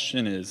 My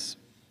question is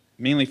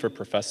mainly for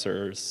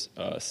Professors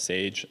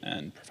Sage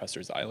and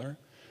Professor Zeiler.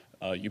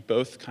 You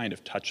both kind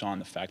of touch on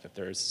the fact that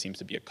there seems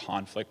to be a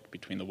conflict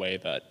between the way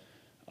that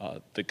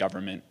the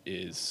government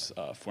is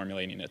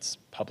formulating its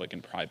public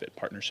and private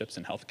partnerships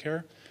in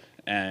healthcare.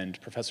 And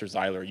Professor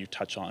Zeiler, you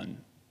touch on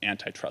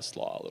antitrust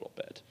law a little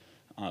bit.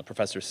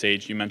 Professor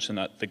Sage, you mentioned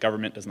that the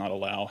government does not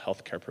allow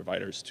healthcare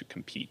providers to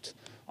compete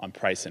on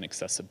price and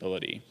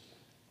accessibility.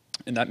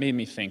 And that made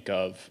me think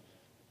of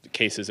the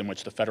cases in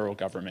which the federal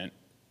government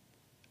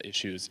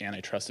issues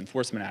antitrust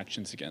enforcement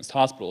actions against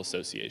hospital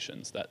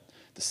associations that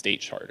the state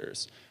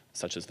charters,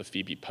 such as the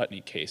Phoebe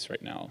Putney case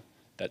right now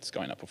that's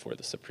going up before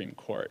the Supreme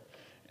Court.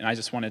 And I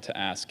just wanted to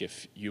ask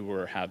if you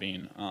were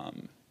having,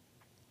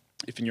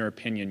 if in your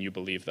opinion you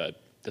believe that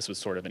this was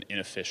sort of an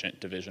inefficient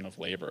division of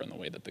labor in the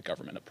way that the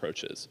government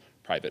approaches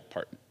private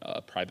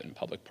and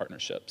public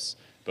partnerships,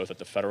 both at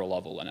the federal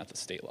level and at the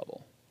state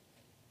level.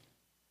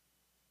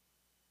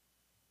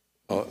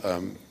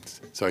 Well,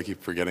 so I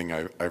keep forgetting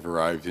I've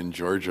arrived in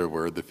Georgia,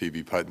 where the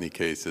Phoebe Putney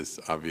case is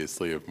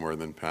obviously of more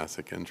than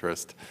passing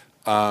interest.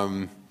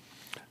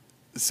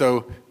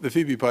 So the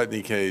Phoebe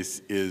Putney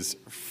case is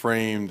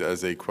framed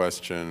as a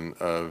question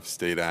of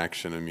state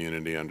action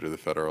immunity under the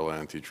federal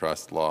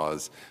antitrust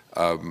laws.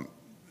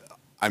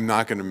 I'm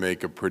not going to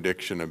make a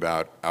prediction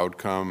about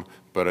outcome,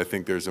 but I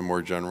think there's a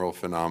more general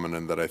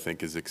phenomenon that I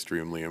think is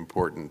extremely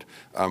important.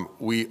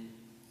 We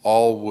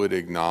all would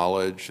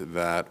acknowledge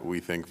that we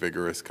think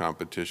vigorous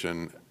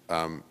competition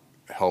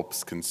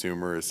helps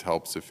consumers,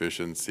 helps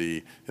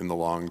efficiency in the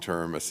long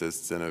term,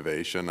 assists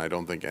innovation. I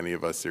don't think any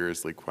of us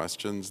seriously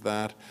questions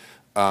that.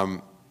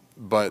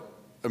 But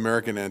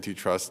American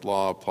antitrust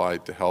law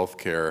applied to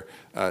healthcare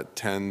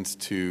tends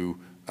to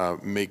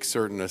make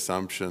certain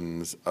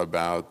assumptions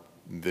about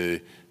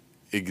the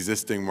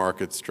existing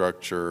market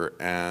structure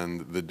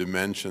and the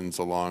dimensions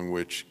along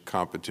which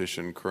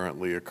competition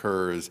currently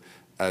occurs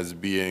as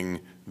being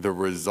the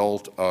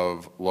result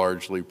of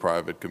largely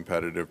private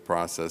competitive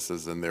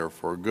processes and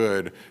therefore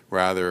good,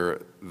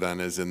 rather than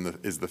is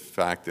the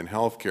fact in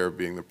healthcare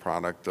being the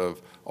product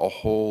of a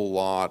whole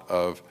lot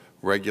of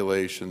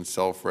regulation,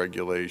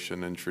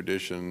 self-regulation, and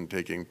tradition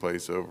taking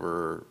place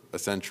over a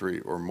century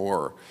or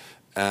more.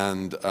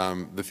 And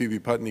the Phoebe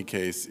Putney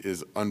case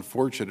is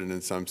unfortunate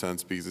in some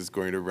sense because it's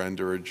going to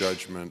render a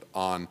judgment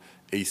on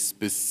a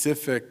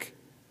specific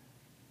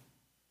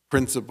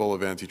principle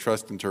of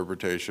antitrust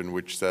interpretation,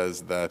 which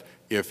says that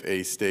if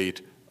a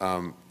state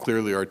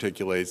clearly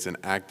articulates and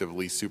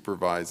actively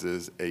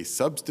supervises a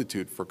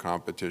substitute for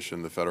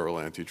competition, the federal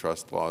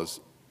antitrust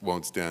laws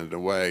won't stand in the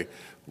way.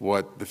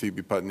 What the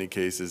Phoebe Putney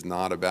case is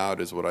not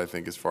about is what I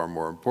think is far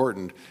more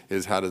important,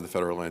 is how do the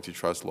federal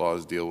antitrust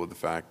laws deal with the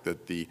fact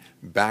that the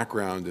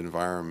background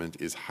environment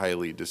is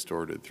highly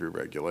distorted through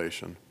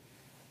regulation.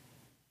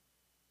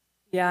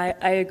 Yeah,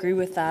 I agree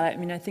with that. I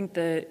mean, I think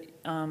the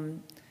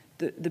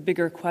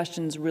bigger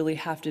questions really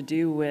have to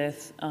do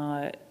with,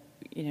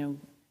 you know,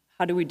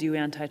 how do we do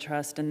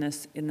antitrust in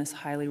this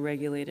highly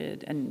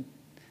regulated and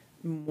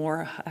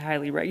more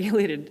highly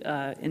regulated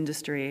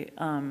industry?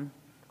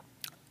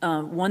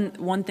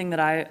 One thing that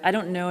I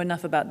don't know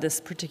enough about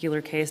this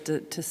particular case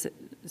to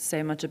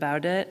say much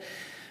about it,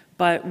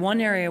 but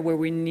one area where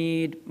we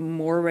need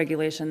more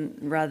regulation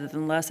rather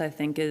than less, I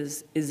think,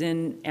 is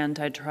in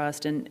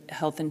antitrust and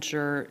health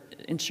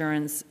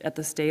insurance at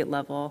the state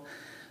level.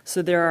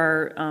 So there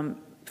are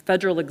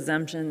federal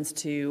exemptions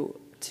to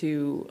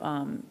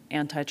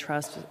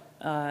antitrust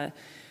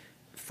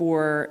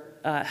for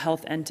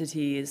health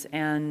entities,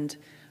 and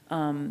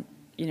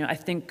you know, I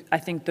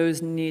think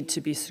those need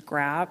to be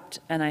scrapped,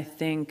 and I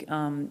think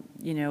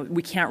you know,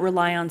 we can't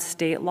rely on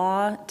state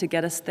law to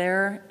get us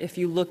there. If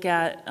you look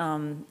at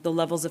the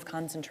levels of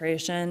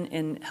concentration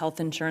in health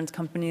insurance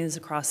companies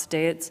across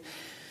states,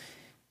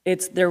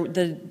 it's there,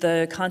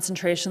 the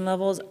concentration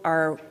levels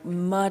are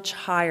much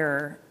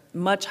higher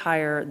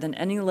than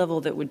any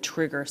level that would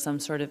trigger some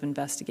sort of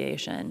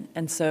investigation.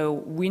 And so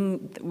we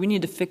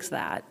need to fix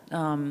that.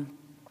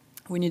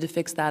 We need to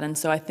fix that. And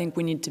so I think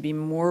we need to be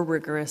more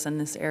rigorous in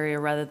this area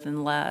rather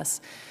than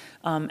less.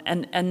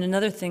 And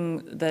another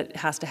thing that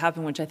has to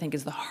happen, which I think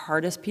is the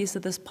hardest piece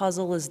of this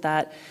puzzle, is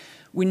that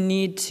we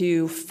need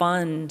to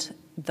fund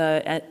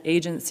the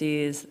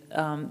agencies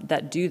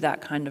that do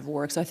that kind of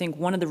work. So I think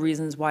one of the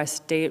reasons why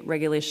state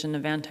regulation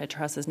of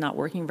antitrust is not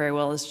working very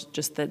well is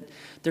just that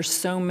there's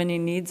so many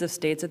needs of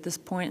states at this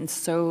point and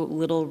so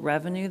little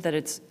revenue that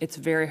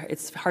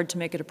it's hard to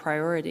make it a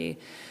priority.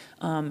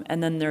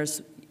 And then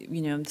there's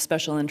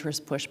special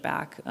interest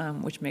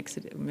pushback, which makes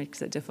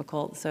it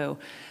difficult. So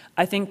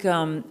I think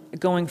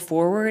going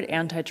forward,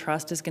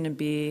 antitrust is going to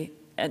be,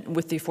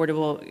 with the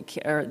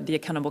the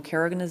accountable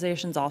care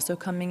organizations also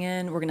coming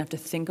in, we're going to have to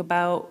think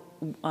about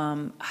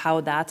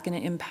how that's going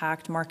to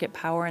impact market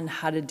power and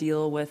how to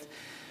deal with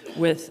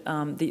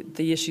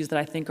the issues that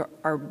I think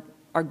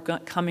are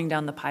coming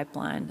down the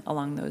pipeline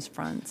along those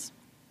fronts.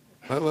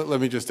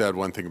 Let me just add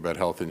one thing about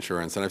health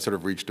insurance, and I've sort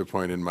of reached a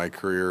point in my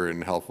career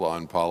in health law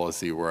and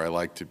policy where I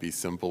like to be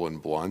simple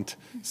and blunt,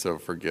 so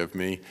forgive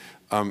me.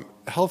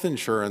 Health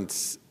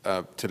insurance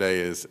today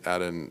is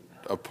at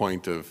a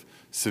point of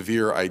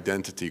severe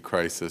identity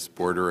crisis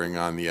bordering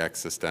on the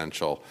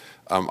existential.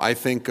 I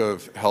think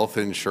of health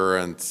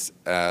insurance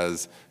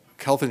as,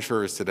 health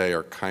insurers today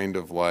are kind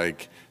of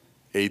like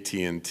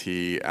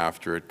AT&T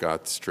after it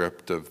got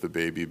stripped of the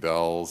baby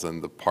bells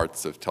and the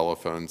parts of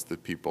telephones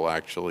that people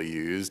actually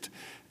used.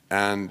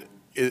 And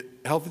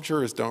health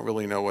insurers don't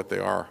really know what they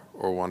are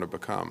or want to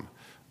become.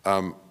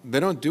 They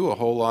don't do a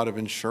whole lot of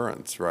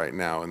insurance right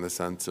now in the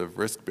sense of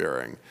risk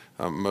bearing.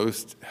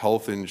 Most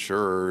health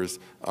insurers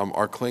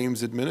are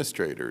claims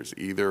administrators,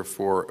 either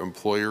for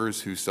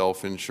employers who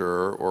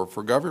self-insure or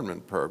for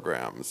government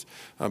programs.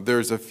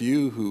 There's a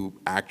few who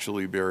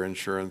actually bear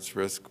insurance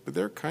risk, but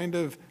they're kind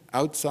of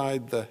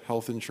outside the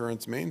health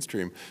insurance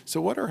mainstream. So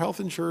what are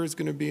health insurers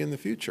going to be in the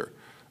future?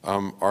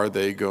 Are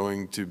they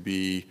going to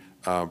be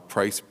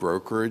price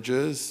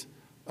brokerages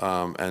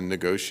and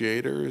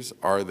negotiators?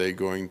 Are they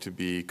going to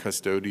be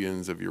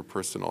custodians of your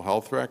personal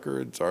health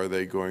records? Are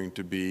they going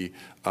to be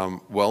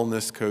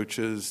wellness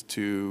coaches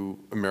to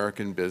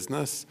American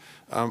business?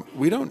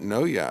 We don't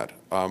know yet.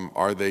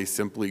 Are they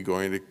simply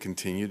going to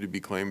continue to be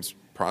claims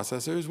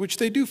processors, which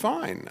they do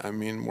fine. I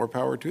mean, more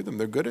power to them.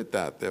 They're good at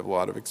that. They have a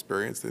lot of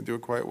experience. They do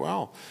it quite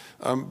well.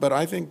 But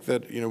I think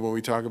that, when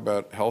we talk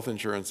about health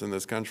insurance in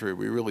this country,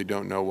 we really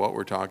don't know what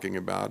we're talking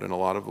about, and a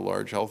lot of the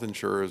large health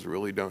insurers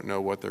really don't know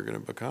what they're going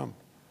to become.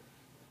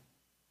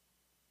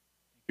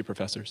 Thank you,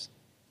 professors.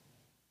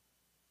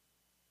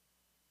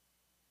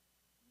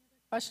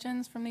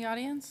 Questions from the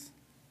audience?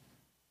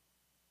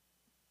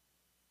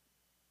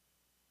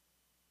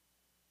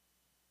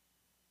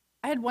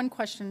 I had one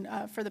question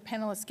for the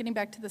panelists, getting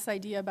back to this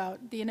idea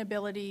about the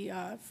inability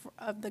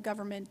of the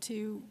government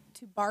to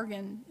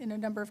bargain in a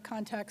number of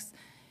contexts.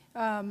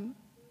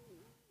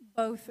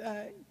 Both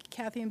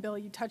Kathy and Bill,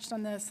 you touched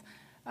on this.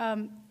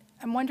 I'm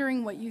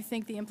wondering what you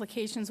think the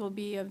implications will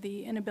be of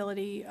the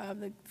inability of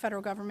the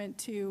federal government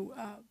to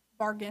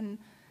bargain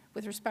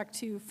with respect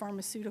to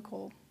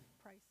pharmaceutical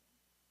pricing.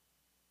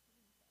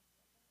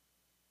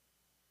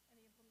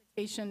 And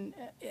the implementation,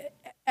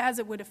 as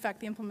it would affect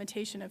the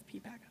implementation of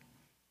PPACA.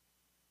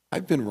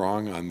 I've been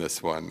wrong on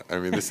this one. I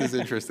mean, this is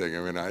interesting. I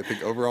mean, I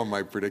think overall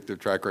my predictive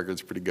track record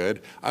is pretty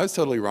good. I was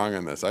totally wrong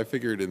on this. I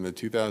figured in the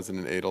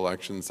 2008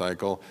 election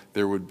cycle,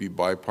 there would be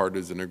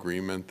bipartisan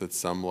agreement that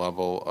some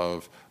level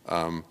of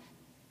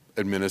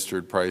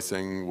administered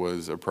pricing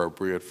was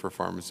appropriate for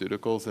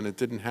pharmaceuticals, and it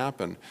didn't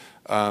happen.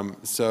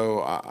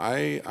 So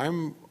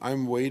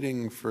I'm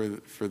waiting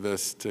for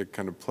this to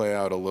kind of play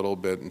out a little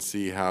bit and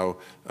see how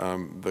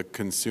the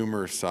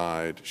consumer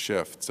side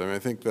shifts. I mean, I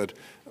think that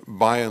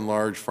by and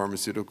large,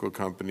 pharmaceutical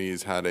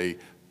companies had a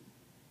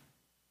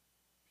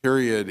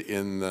period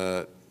in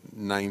the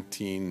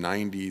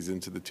 1990s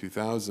into the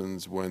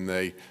 2000s when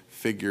they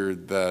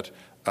figured that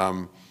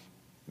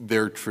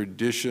their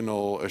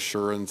traditional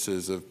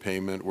assurances of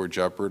payment were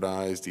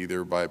jeopardized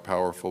either by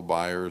powerful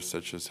buyers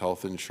such as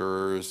health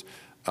insurers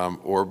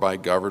or by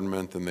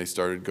government, and they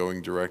started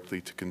going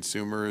directly to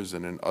consumers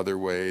and in other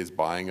ways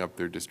buying up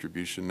their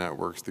distribution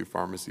networks through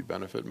pharmacy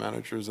benefit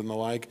managers and the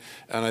like.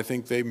 And I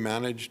think they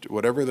managed,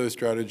 whatever those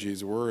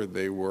strategies were,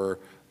 they were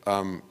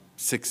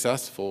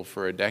successful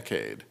for a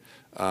decade.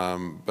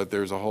 But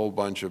there's a whole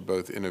bunch of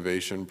both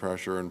innovation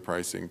pressure and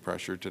pricing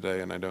pressure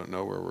today, and I don't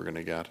know where we're going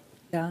to get.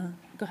 Yeah,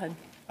 go ahead.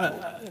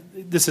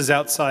 This is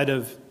outside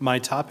of my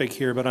topic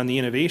here, but on the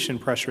innovation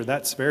pressure,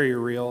 that's very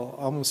real.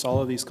 Almost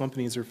all of these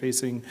companies are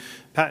facing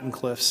patent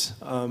cliffs.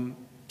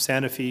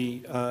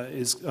 Sanofi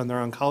is on their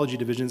oncology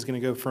division is going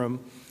to go from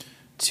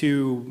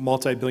 2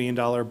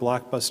 multi-billion-dollar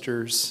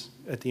blockbusters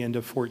at the end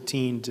of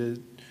 14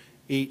 to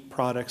 8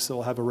 products that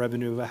will have a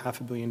revenue of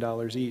 $500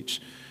 million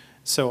each.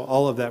 So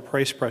all of that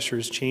price pressure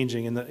is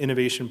changing, and the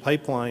innovation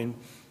pipeline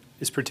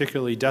is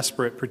particularly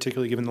desperate,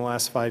 particularly given the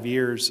last 5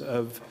 years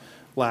of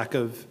lack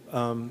of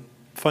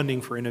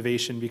funding for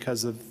innovation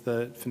because of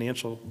the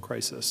financial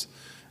crisis.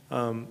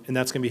 And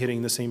that's going to be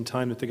hitting the same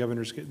time that the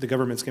government's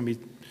going to be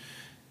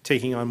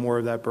taking on more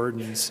of that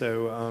burden.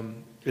 So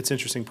it's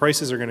interesting.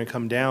 Prices are going to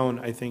come down,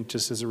 I think,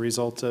 just as a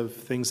result of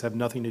things that have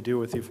nothing to do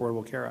with the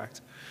Affordable Care Act.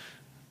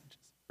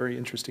 Very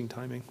interesting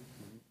timing.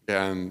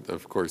 And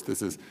of course,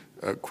 this is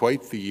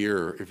quite the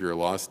year, if you're a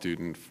law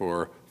student,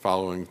 for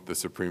following the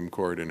Supreme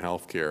Court in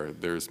healthcare.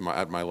 There's,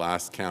 at my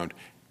last count,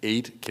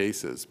 8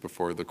 cases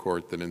before the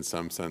court that in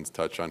some sense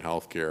touch on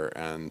healthcare,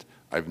 and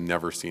I've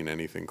never seen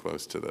anything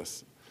close to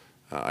this.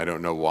 I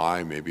don't know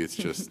why. Maybe it's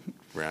just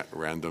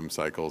random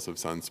cycles of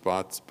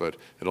sunspots, but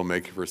it'll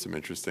make for some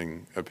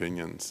interesting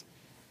opinions.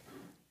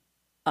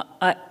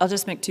 I'll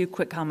just make 2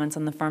 quick comments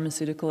on the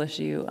pharmaceutical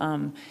issue.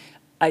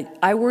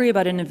 I worry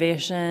about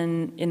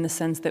innovation in the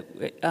sense that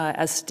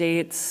as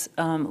states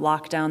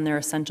lock down their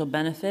essential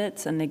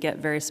benefits and they get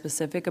very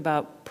specific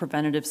about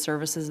preventative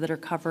services that are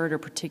covered or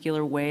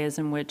particular ways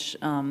in which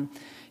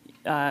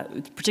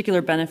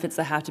particular benefits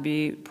that have to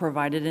be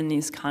provided in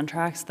these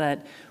contracts,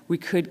 that we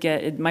could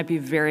get, it might be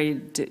very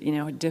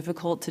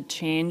difficult to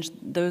change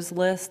those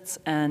lists.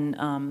 And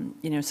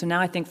so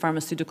now I think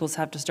pharmaceuticals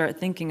have to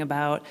start thinking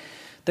about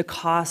the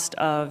cost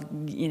of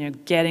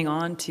getting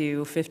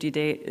onto 50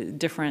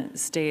 different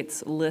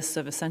states' lists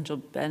of essential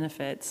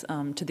benefits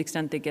to the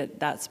extent they get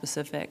that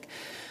specific.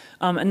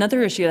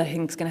 Another issue that I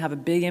think is going to have a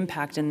big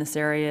impact in this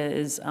area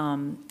is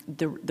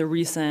the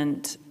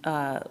recent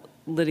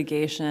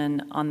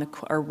litigation on the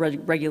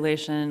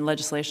regulation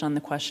legislation on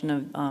the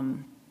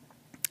question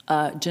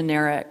of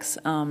generics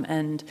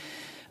and.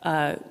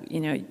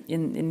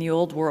 In the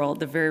old world,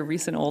 the very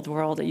recent old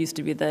world, it used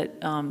to be that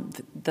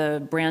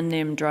the brand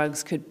name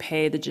drugs could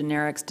pay the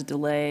generics to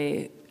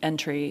delay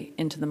entry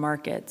into the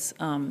markets.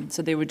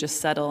 So they would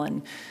just settle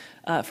and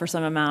for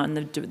some amount,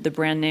 and the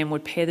brand name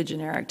would pay the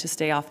generic to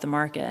stay off the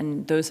market.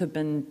 And those have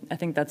been, I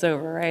think that's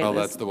over, right? Well,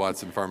 that's the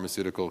Watson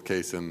Pharmaceutical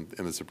case in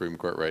the Supreme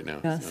Court right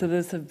now. Yeah, so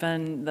those have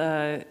been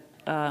the,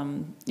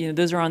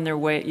 those are on their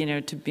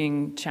way, to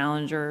being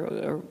challenged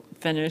or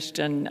finished,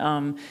 and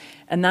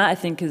that I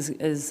think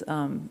is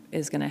going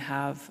to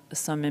have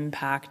some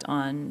impact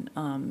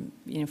on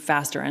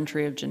faster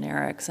entry of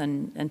generics,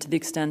 and to the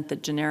extent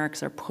that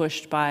generics are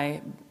pushed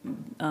by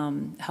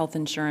health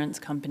insurance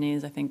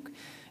companies, I think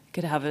it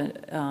could have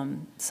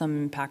some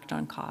impact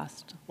on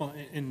cost. Well,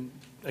 and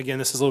again,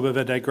 this is a little bit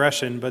of a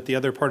digression, but the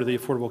other part of the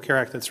Affordable Care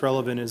Act that's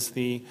relevant is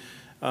the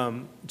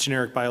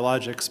generic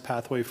biologics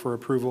pathway for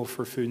approval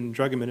for Food and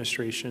Drug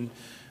Administration.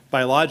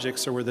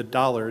 Biologics are where the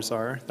dollars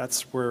are.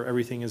 That's where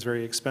everything is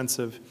very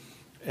expensive.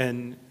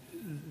 And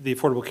the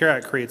Affordable Care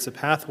Act creates a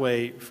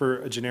pathway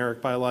for a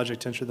generic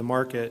biologic to enter the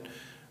market,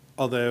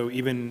 although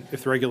even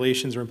if the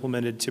regulations are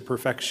implemented to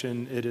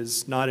perfection, it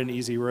is not an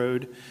easy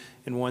road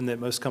and one that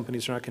most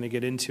companies are not going to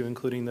get into,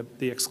 including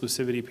the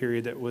exclusivity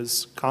period that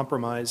was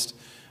compromised.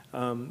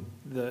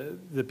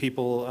 The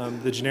people,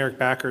 the generic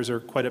backers are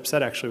quite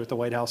upset actually with the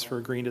White House for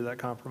agreeing to that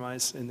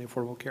compromise in the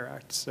Affordable Care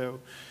Act. So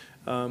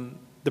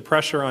the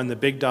pressure on the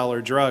big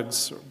dollar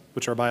drugs,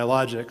 which are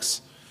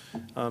biologics,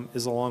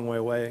 is a long way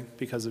away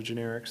because of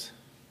generics.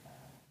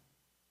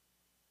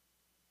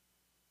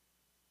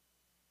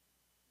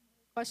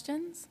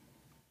 Questions?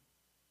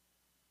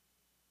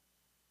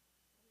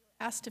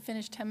 Asked to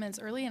finish 10 minutes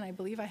early, and I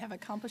believe I have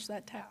accomplished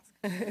that task.